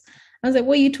superheroes. I was like,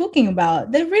 what are you talking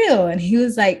about? They're real. And he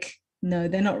was like, no,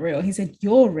 they're not real. He said,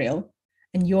 you're real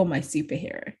and you're my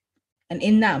superhero. And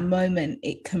in that moment,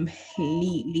 it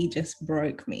completely just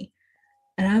broke me.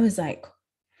 And I was like,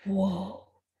 whoa.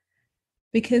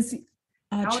 Because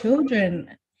our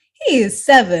children, he is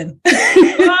 7.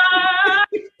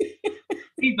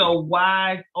 He's a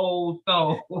wise old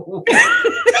soul.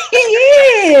 He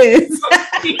is.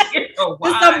 He is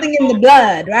There's something in the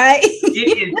blood, right?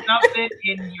 It is something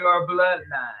in your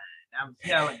bloodline. I'm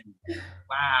telling you.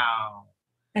 Wow.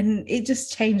 And it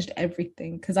just changed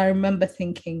everything, because I remember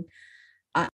thinking,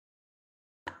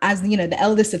 as the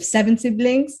eldest of 7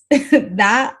 siblings,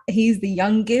 that he's the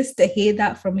youngest, to hear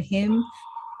that from him,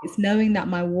 it's knowing that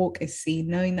my walk is seen,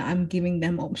 knowing that I'm giving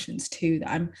them options too, that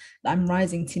I'm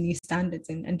rising to new standards,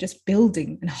 and just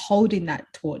building and holding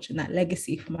that torch and that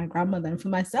legacy for my grandmother and for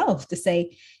myself, to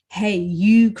say, hey,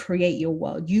 you create your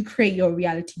world, you create your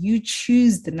reality, you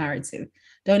choose the narrative.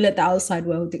 Don't let the outside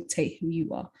world dictate who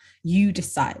you are. You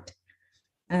decide.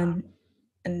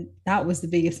 And that was the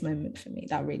biggest moment for me.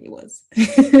 That really was.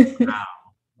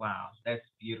 Wow, that's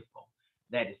beautiful.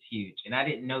 That is huge. And I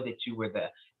didn't know that you were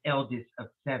the eldest of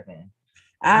 7.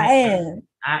 I am.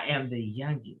 I am the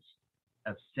youngest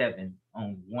of 7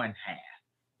 on one half.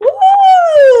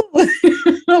 Woo!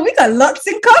 We got lots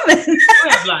in common. We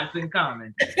have lots in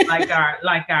common. Like our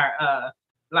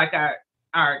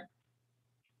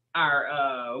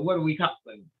what do we call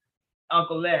them?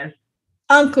 Uncle Les.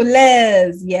 Uncle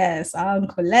Les, yes,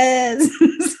 Uncle Les.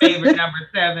 Favorite number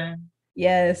 7.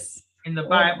 Yes. In the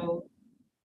Bible,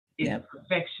 it's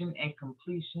perfection and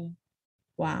completion.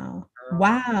 Wow. Girl,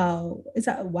 Wow. Is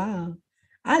that wow?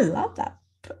 I love that.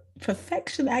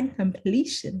 Perfection and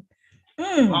completion.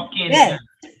 walk in it, Yes.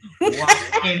 honey.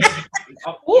 Walk in it.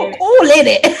 Walk in it. All in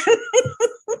it.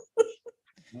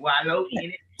 Wallow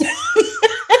in it.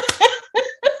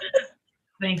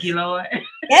 Thank you, Lord.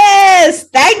 Yes.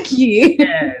 Thank you.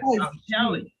 Yes, Yes. I'm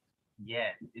telling you.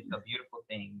 Yes, it's a beautiful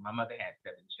thing. My mother had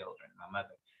 7 children.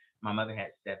 My mother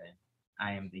had 7.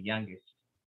 I am the youngest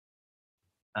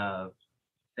of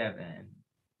 7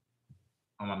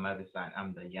 on my mother's side.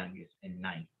 I'm the youngest and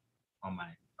 9th on my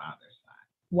father's side.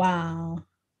 Wow.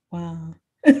 Wow.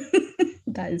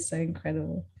 That is so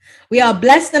incredible. We are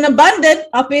blessed and abundant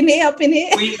up in here, up in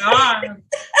here. We are,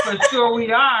 for sure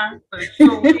we are, for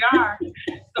sure we are.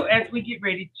 So as we get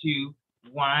ready to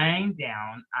wind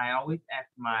down, I always ask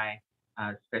my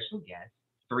special guests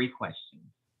 3 questions.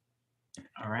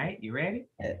 All right, you ready?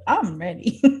 I'm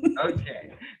ready.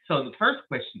 Okay. So the first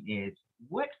question is,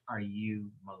 what are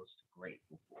you most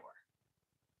grateful for?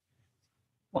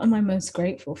 What am I most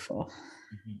grateful for?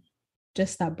 Mhm.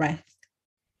 Just that breath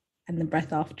and the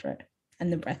breath after it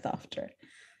and the breath after it.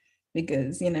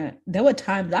 Because, there were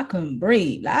times I couldn't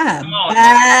breathe. I had Come on.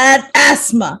 bad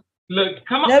asthma. Look,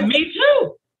 come on. Yep. Me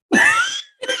too.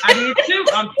 I did too.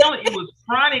 I'm telling you, it was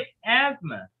chronic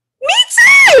asthma Me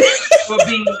too. for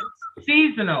being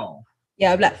seasonal.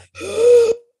 Yeah, I'm like,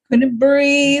 couldn't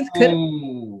breathe.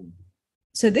 Ooh.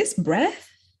 So this breath,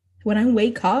 when I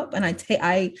wake up and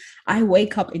I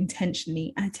wake up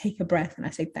intentionally, I take a breath and I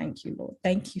say, thank you, Lord.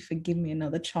 Thank you for giving me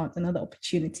another chance, another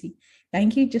opportunity.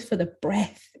 Thank you just for the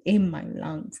breath in my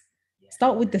lungs.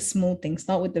 Start with the small thing,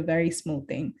 start with the very small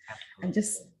thing. And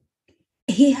just,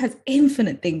 he has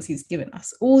infinite things he's given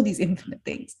us, all these infinite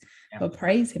things. But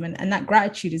praise him. And that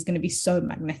gratitude is going to be so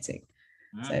magnetic.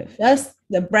 So first,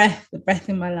 the breath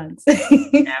in my lungs.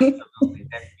 Absolutely.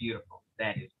 That's beautiful.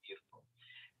 That is beautiful.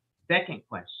 Second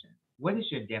question. What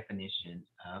is your definition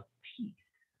of peace?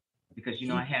 Because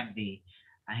I have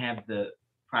the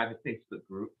private Facebook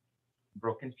group,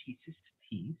 Broken Pieces to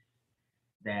Peace,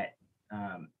 that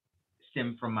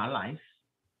stem from my life,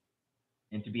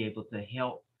 and to be able to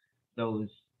help those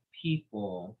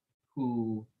people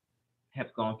who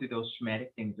have gone through those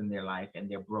traumatic things in their life and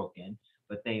they're broken,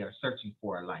 but they are searching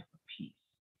for a life of peace.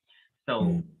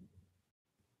 So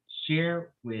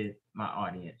share with my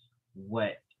audience,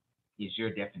 what is your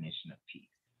definition of peace?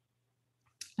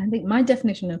 I think my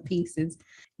definition of peace is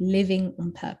living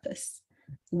on purpose,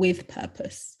 with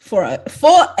purpose, for a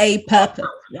purpose.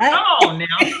 Right? Come on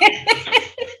now.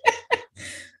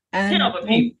 And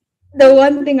the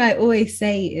one thing I always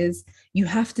say is you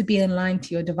have to be aligned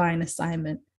to your divine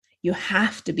assignment. You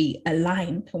have to be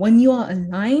aligned. When you are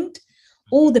aligned,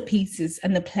 all the pieces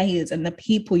and the players and the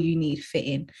people you need fit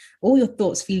in, all your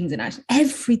thoughts, feelings, and actions,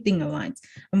 everything aligns.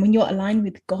 And when you're aligned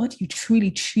with God, you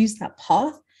truly choose that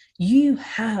path, you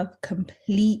have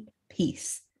complete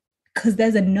peace, because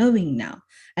there's a knowing now.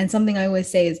 And something I always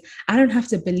say is, I don't have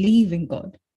to believe in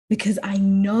God because I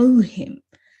know him.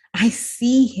 I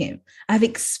see him. I've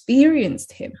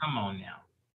experienced him. Come on now.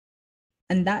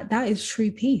 And that is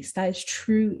true peace. That is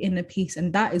true inner peace.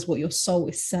 And that is what your soul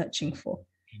is searching for.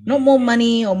 Not more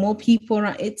money or more people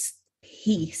around. It's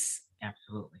peace.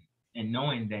 Absolutely. And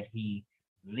knowing that he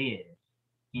lives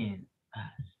in us.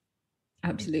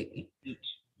 Absolutely. In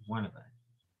each one of us.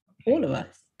 Okay? All of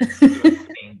us.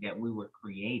 Saying that we were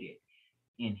created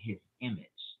in his image.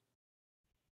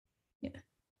 Yeah.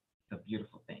 It's a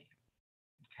beautiful thing.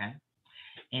 Okay.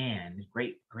 And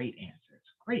great answers.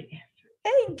 Great answers.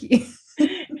 Thank you.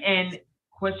 And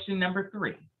question number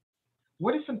 3.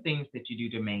 What are some things that you do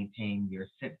to maintain your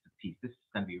sense of peace? This is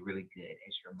going to be really good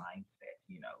as your mindset,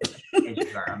 as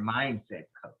you are a mindset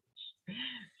coach.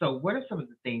 So what are some of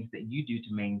the things that you do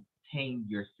to maintain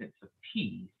your sense of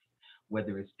peace,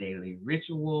 whether it's daily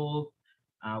rituals?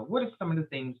 What are some of the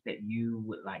things that you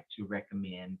would like to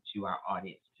recommend to our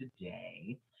audience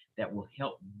today that will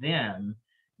help them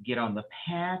get on the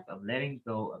path of letting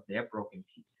go of their broken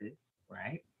pieces,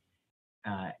 right?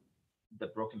 The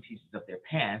broken pieces of their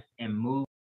past, and move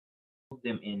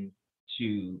them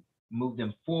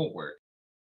forward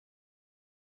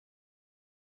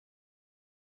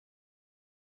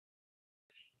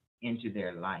into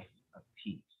their life of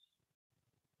peace.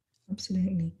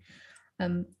 Absolutely.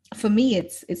 For me,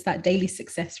 it's that daily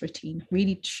success routine,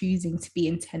 really choosing to be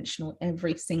intentional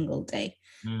every single day.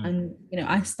 And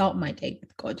I start my day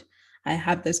with God. I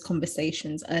have those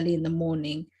conversations early in the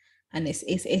morning, and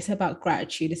it's about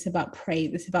gratitude. It's about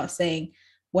praise. It's about saying,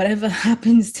 whatever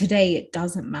happens today, it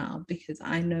doesn't matter, because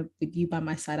I know with you by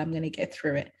my side, I'm going to get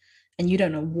through it. And you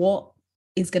don't know what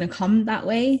is going to come that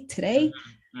way today,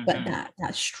 but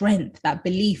that strength, that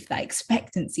belief, that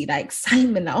expectancy, that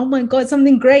excitement, that, oh my God,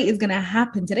 something great is going to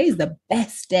happen. Today is the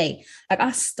best day. Like,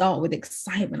 I start with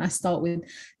excitement. I start with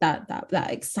that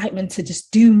excitement to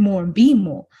just do more and be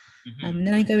more. And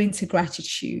then I go into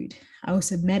gratitude. I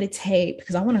also meditate,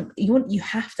 because you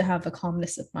have to have a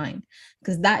calmness of mind,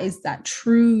 because that is that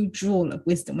true jewel of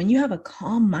wisdom. When you have a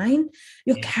calm mind,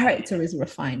 your character is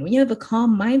refined. When you have a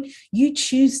calm mind, you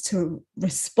choose to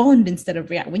respond instead of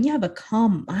react. When you have a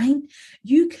calm mind,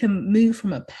 you can move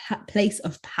from a place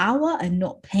of power and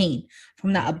not pain,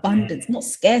 from that abundance, not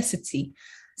scarcity.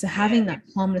 So having that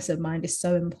calmness of mind is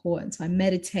so important. So I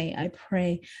meditate, I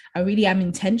pray, I really am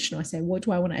intentional. I say, what do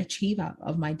I want to achieve out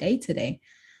of my day today?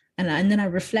 And then I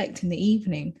reflect in the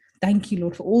evening. Thank you,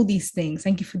 Lord, for all these things.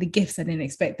 Thank you for the gifts I didn't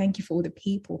expect. Thank you for all the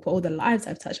people, for all the lives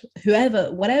I've touched.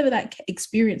 Whatever that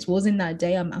experience was in that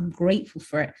day, I'm grateful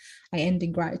for it. I end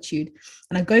in gratitude.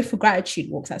 And I go for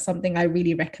gratitude walks. That's something I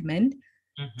really recommend.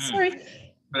 Sorry.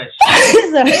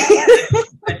 Sorry.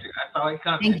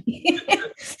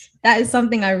 That is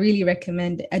something I really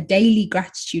recommend, a daily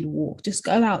gratitude walk. Just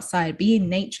go outside, be in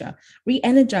nature,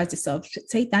 re-energize yourself,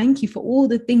 say thank you for all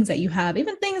the things that you have,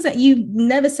 even things that you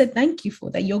never said thank you for,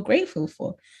 that you're grateful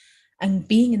for. And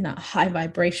being in that high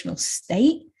vibrational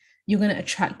state, you're going to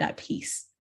attract that peace.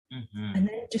 And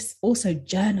then just also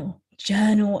journal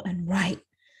and write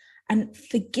and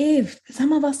forgive.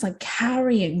 Some of us are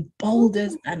carrying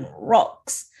boulders and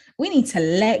rocks. We need to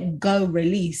let go,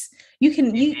 release. You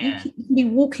can be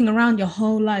walking around your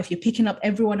whole life. You're picking up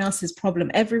everyone else's problem,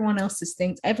 everyone else's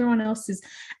things, everyone else's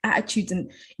attitudes.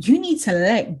 And you need to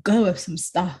let go of some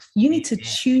stuff. You need to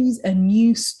choose a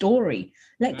new story.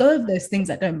 Let go of those things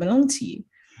that don't belong to you.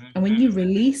 And when you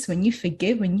release, when you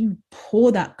forgive, when you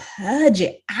pour that, purge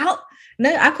it out.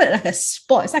 No, I put it like a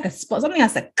spot. It's like a spot. Something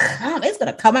has to come. It's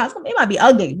going to come out. It might be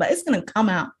ugly, but it's going to come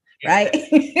out, right?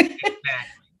 Exactly.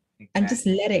 And just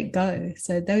let it go.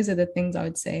 So those are the things I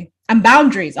would say. And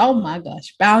boundaries. Oh my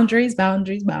gosh. Boundaries. Say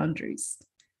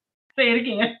it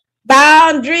again.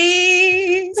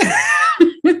 Boundaries.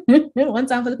 One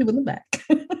time for the people in the back.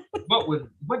 What does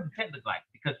that look like?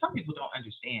 Because some people don't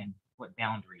understand what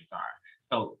boundaries are.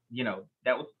 So,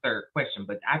 that was the third question,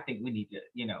 but I think we need to,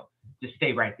 just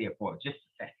stay right there for just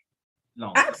a second.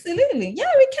 Longer. Absolutely.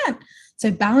 Yeah, we can.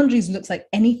 So boundaries looks like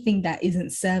anything that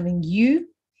isn't serving you,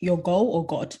 your goal, or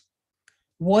God.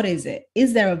 What is it?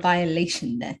 Is there a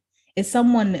violation there? Is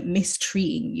someone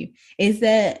mistreating you?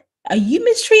 Are you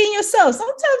mistreating yourself?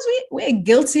 Sometimes we're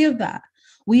guilty of that.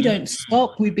 We don't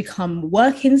stop. We become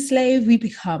work enslaved. We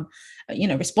become,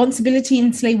 responsibility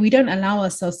enslaved. We don't allow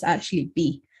ourselves to actually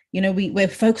be. We're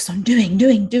focused on doing,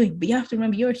 but you have to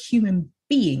remember, you're a human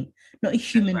being, not a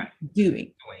human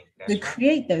doing. So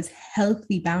create those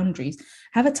healthy boundaries.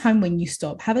 Have a time when you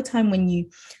stop. Have a time when you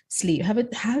sleep.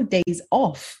 Have days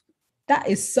off. That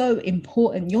is so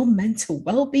important. Your mental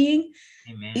well-being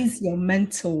is your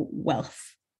mental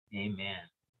wealth. Amen.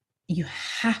 You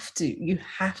have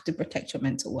to protect your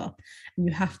mental wealth. And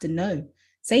you have to know.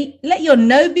 Let your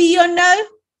no be your no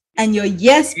and your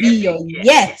yes be your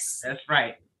yes. That's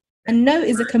right. And no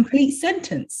is a complete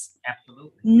sentence.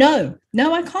 Absolutely. No,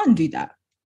 I can't do that.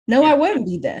 No, I won't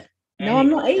be there. No, I'm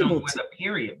not able to. With a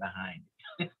period behind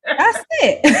it. That's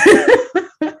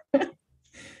it.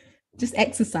 Just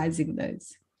exercising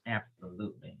those.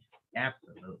 Absolutely.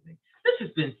 This has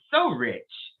been so rich.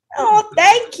 Oh,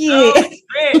 thank you. So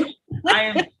rich. I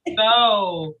am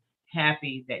so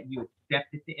happy that you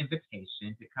accepted the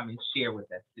invitation to come and share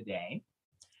with us today.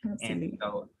 Absolutely. And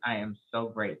so I am so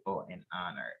grateful and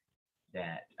honored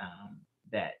that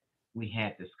that we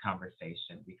had this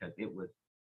conversation, because it was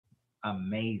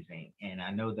amazing. And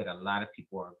I know that a lot of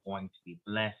people are going to be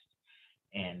blessed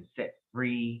and set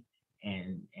free,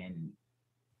 and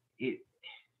it.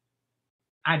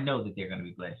 I know that they're going to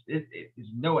be blessed. There's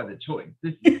no other choice.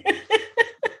 This is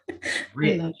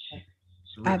rich.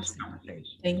 Absolutely.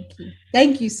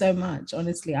 Thank you so much.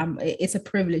 Honestly, it's a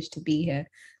privilege to be here,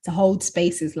 to hold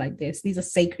spaces like this. These are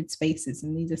sacred spaces,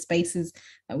 and these are spaces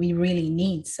that we really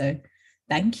need. So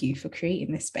thank you for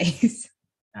creating this space.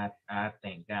 I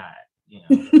thank God.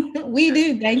 We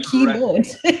do. Thank you, Lord.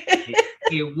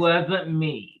 It wasn't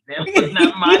me. That was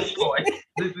not my choice.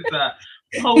 This is a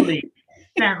holy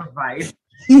sacrifice.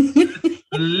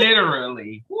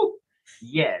 Literally. Woo.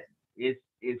 Yes,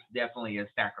 it's definitely a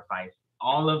sacrifice.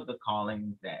 All of the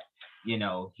callings that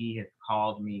he has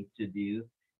called me to do,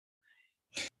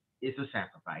 it's a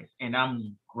sacrifice, and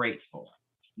I'm grateful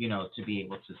to be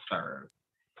able to serve.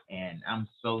 And I'm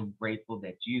so grateful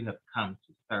that you have come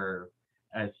to serve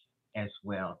us as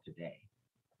well today.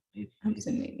 It's so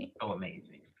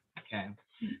amazing. Okay.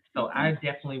 So I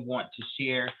definitely want to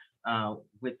share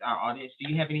with our audience. Do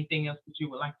you have anything else that you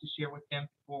would like to share with them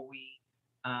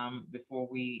before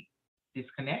we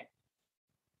disconnect?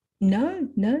 No,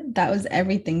 no, that was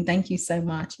everything. Thank you so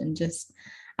much. And just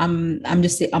I'm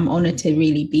honored to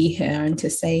really be here and to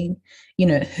say,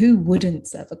 who wouldn't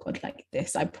serve a God like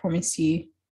this? I promise you,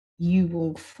 you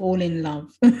will fall in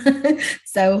love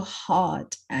so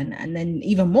hard and then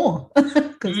even more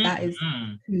because that is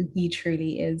Mm-hmm. who he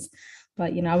truly is.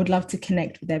 But I would love to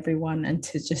connect with everyone and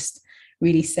to just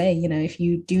really say, if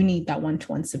you do need that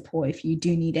one-to-one support, if you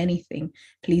do need anything,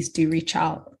 please do reach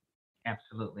out.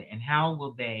 Absolutely. And how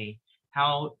do they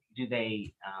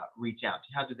reach out?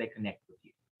 How do they connect with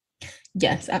you?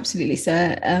 Yes, absolutely. So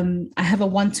I have a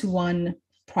one-to-one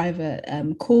private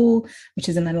call, which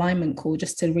is an alignment call,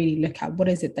 just to really look at what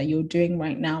is it that you're doing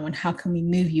right now and how can we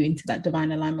move you into that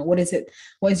divine alignment. What is it?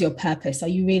 What is your purpose? Are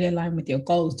you really aligned with your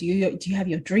goals? Do you have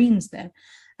your dreams there?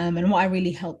 And what I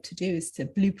really help to do is to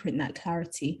blueprint that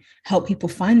clarity, help people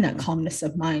find that calmness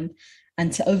of mind,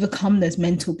 and to overcome those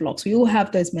mental blocks. We all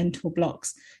have those mental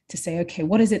blocks to say, okay,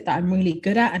 what is it that I'm really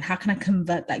good at? And how can I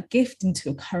convert that gift into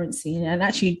a currency and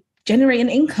actually generate an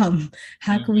income?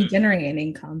 How can we Mm-hmm. generate an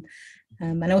income?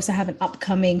 And I also have an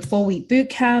upcoming 4-week boot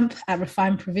camp at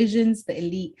Refined Provisions, the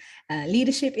Elite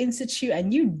Leadership Institute,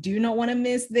 and you do not want to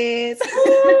miss this.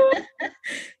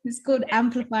 It's called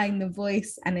Amplifying the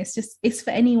Voice, and it's for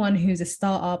anyone who's a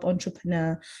startup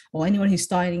entrepreneur or anyone who's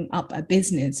starting up a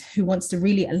business who wants to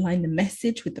really align the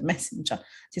message with the messenger.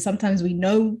 So sometimes we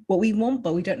know what we want,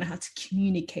 but we don't know how to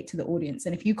communicate to the audience.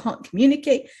 And if you can't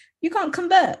communicate, you can't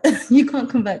convert. You can't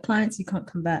convert clients, you can't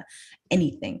convert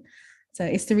anything. So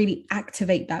it's to really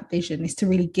activate that vision. It's to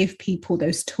really give people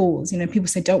those tools. People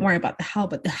say, don't worry about the how,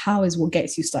 but the how is what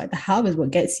gets you started. The how is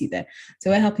what gets you there. So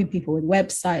we're helping people with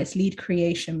websites, lead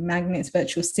creation, magnets,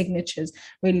 virtual signatures,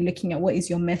 really looking at what is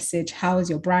your message? How is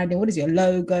your branding? What is your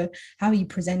logo? How are you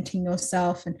presenting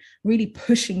yourself? And really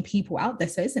pushing people out there.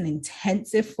 So it's an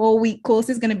intensive 4-week course.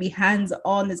 It's going to be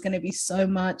hands-on. There's going to be so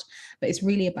much, but it's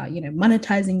really about,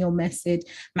 monetizing your message,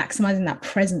 maximizing that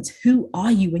presence. Who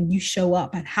are you when you show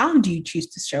up, and how do you choose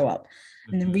to show up?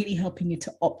 And then really helping you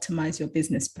to optimize your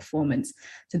business performance.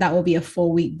 So that will be a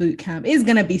 4-week boot camp. It's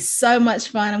going to be so much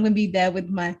fun. I'm going to be there with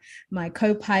my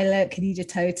co-pilot, Khadija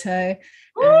Toto.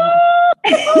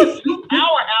 Two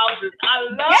powerhouses. I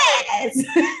love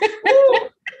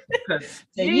it.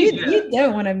 So you Jesus.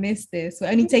 don't want to miss this. We're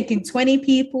only taking 20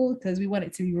 people because we want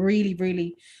it to be really,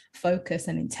 really focused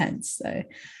and intense. So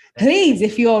please,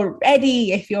 if you're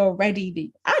ready,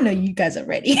 I know you guys are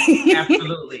ready.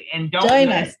 Absolutely. And Join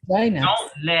us.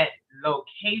 don't let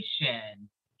location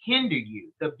hinder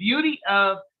you. The beauty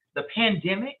of the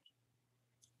pandemic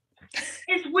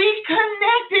is we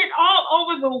connected all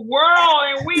over the world,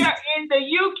 and we are in the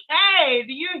UK.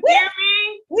 Do you hear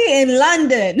me? We're in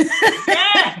London.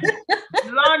 Yes.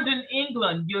 London,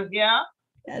 England. You hear?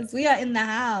 Yes, we are in the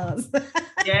house.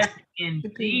 Yes,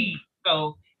 indeed.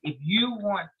 So if you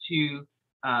want to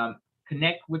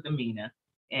connect with Amina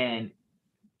and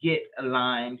get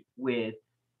aligned with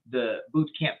the boot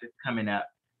camp that's coming up,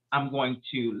 I'm going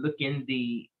to look in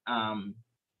the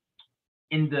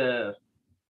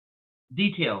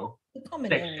detail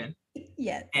section.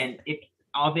 Yes. And if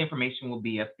all the information will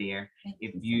be up there.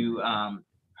 If you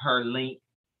her link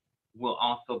will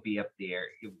also be up there.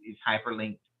 It's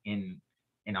hyperlinked in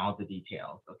all the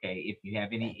details. Okay. If you have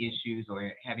any issues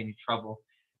or have any trouble,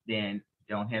 then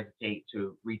don't hesitate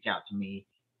to reach out to me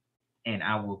and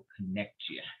I will connect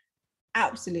you.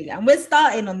 Absolutely. And we're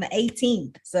starting on the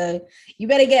 18th. So you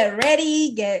better get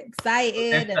ready, get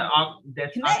excited.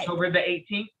 That's October the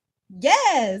 18th?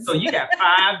 Yes. So you got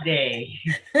 5 days.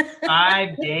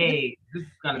 5 days. This is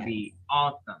going to be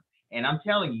awesome. And I'm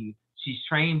telling you, she's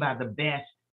trained by the best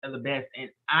of the best. And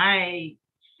I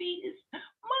see this,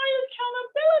 my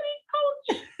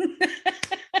accountability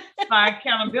coach, my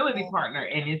accountability partner.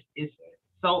 And it's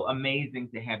so amazing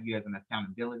to have you as an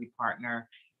accountability partner.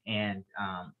 And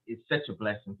it's such a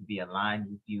blessing to be aligned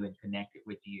with you and connected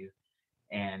with you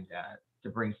and to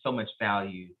bring so much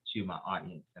value to my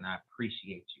audience. And I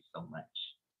appreciate you so much.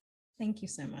 Thank you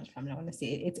so much, Pamela.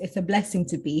 Honestly, it's a blessing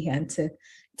to be here and to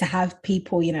have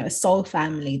people, a soul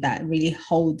family that really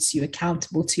holds you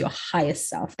accountable to your highest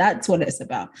self. That's what it's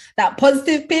about. That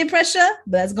positive peer pressure,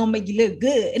 but that's gonna make you look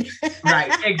good.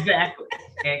 Right. Exactly.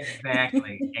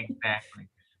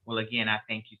 Well, again, I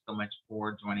thank you so much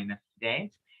for joining us today.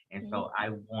 And so I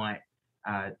want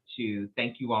to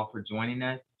thank you all for joining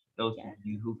us. Those of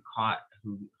you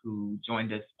who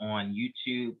joined us on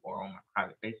YouTube or on my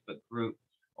private Facebook group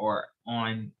or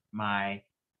on my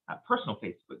personal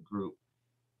Facebook group,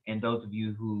 And those of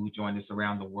you who joined us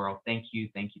around the world, thank you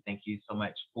so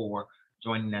much for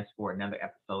joining us for another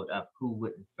episode of Who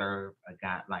Wouldn't Serve a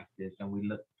God Like This. And we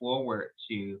look forward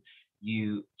to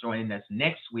you joining us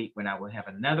next week when I will have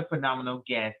another phenomenal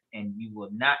guest, and you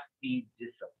will not be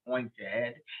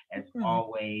disappointed, as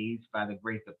always, by the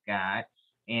grace of God.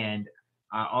 And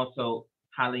I also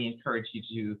highly encourage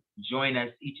you to join us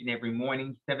each and every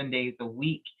morning, 7 days a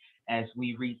week, as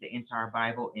we read the entire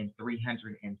Bible in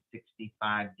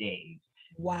 365 days.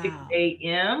 6 Wow.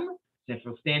 a.m.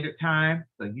 Central Standard Time.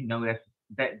 So you know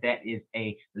that is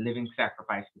a living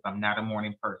sacrifice because I'm not a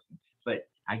morning person. But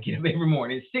I get up every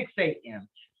morning, 6 a.m.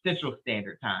 Central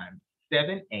Standard Time,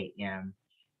 7 a.m.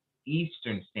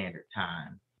 Eastern Standard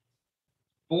Time,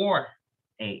 4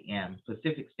 a.m.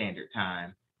 Pacific Standard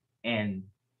Time, and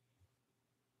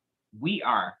we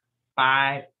are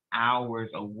 5 hours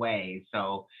away.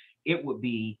 So it would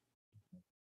be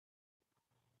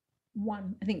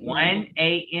I think 1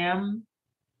 a.m.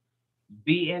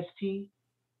 BST,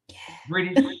 Yeah.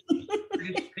 British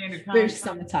Standard Time. British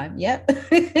summertime. Yep.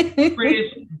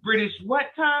 British what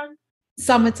time?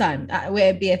 Summertime.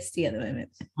 We're BST at the moment.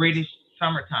 British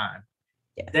summertime.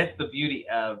 Yes. That's the beauty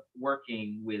of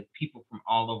working with people from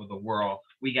all over the world.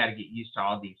 We got to get used to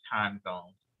all these time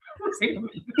zones.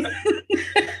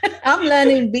 I'm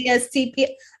learning BST.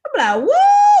 I'm like,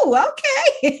 woo,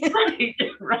 okay.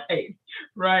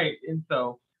 Right. And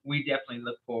so we definitely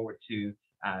look forward to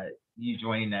you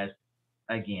joining us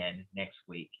again next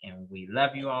week. And we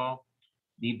love you all.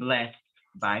 Be blessed.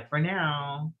 Bye for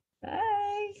now. Bye.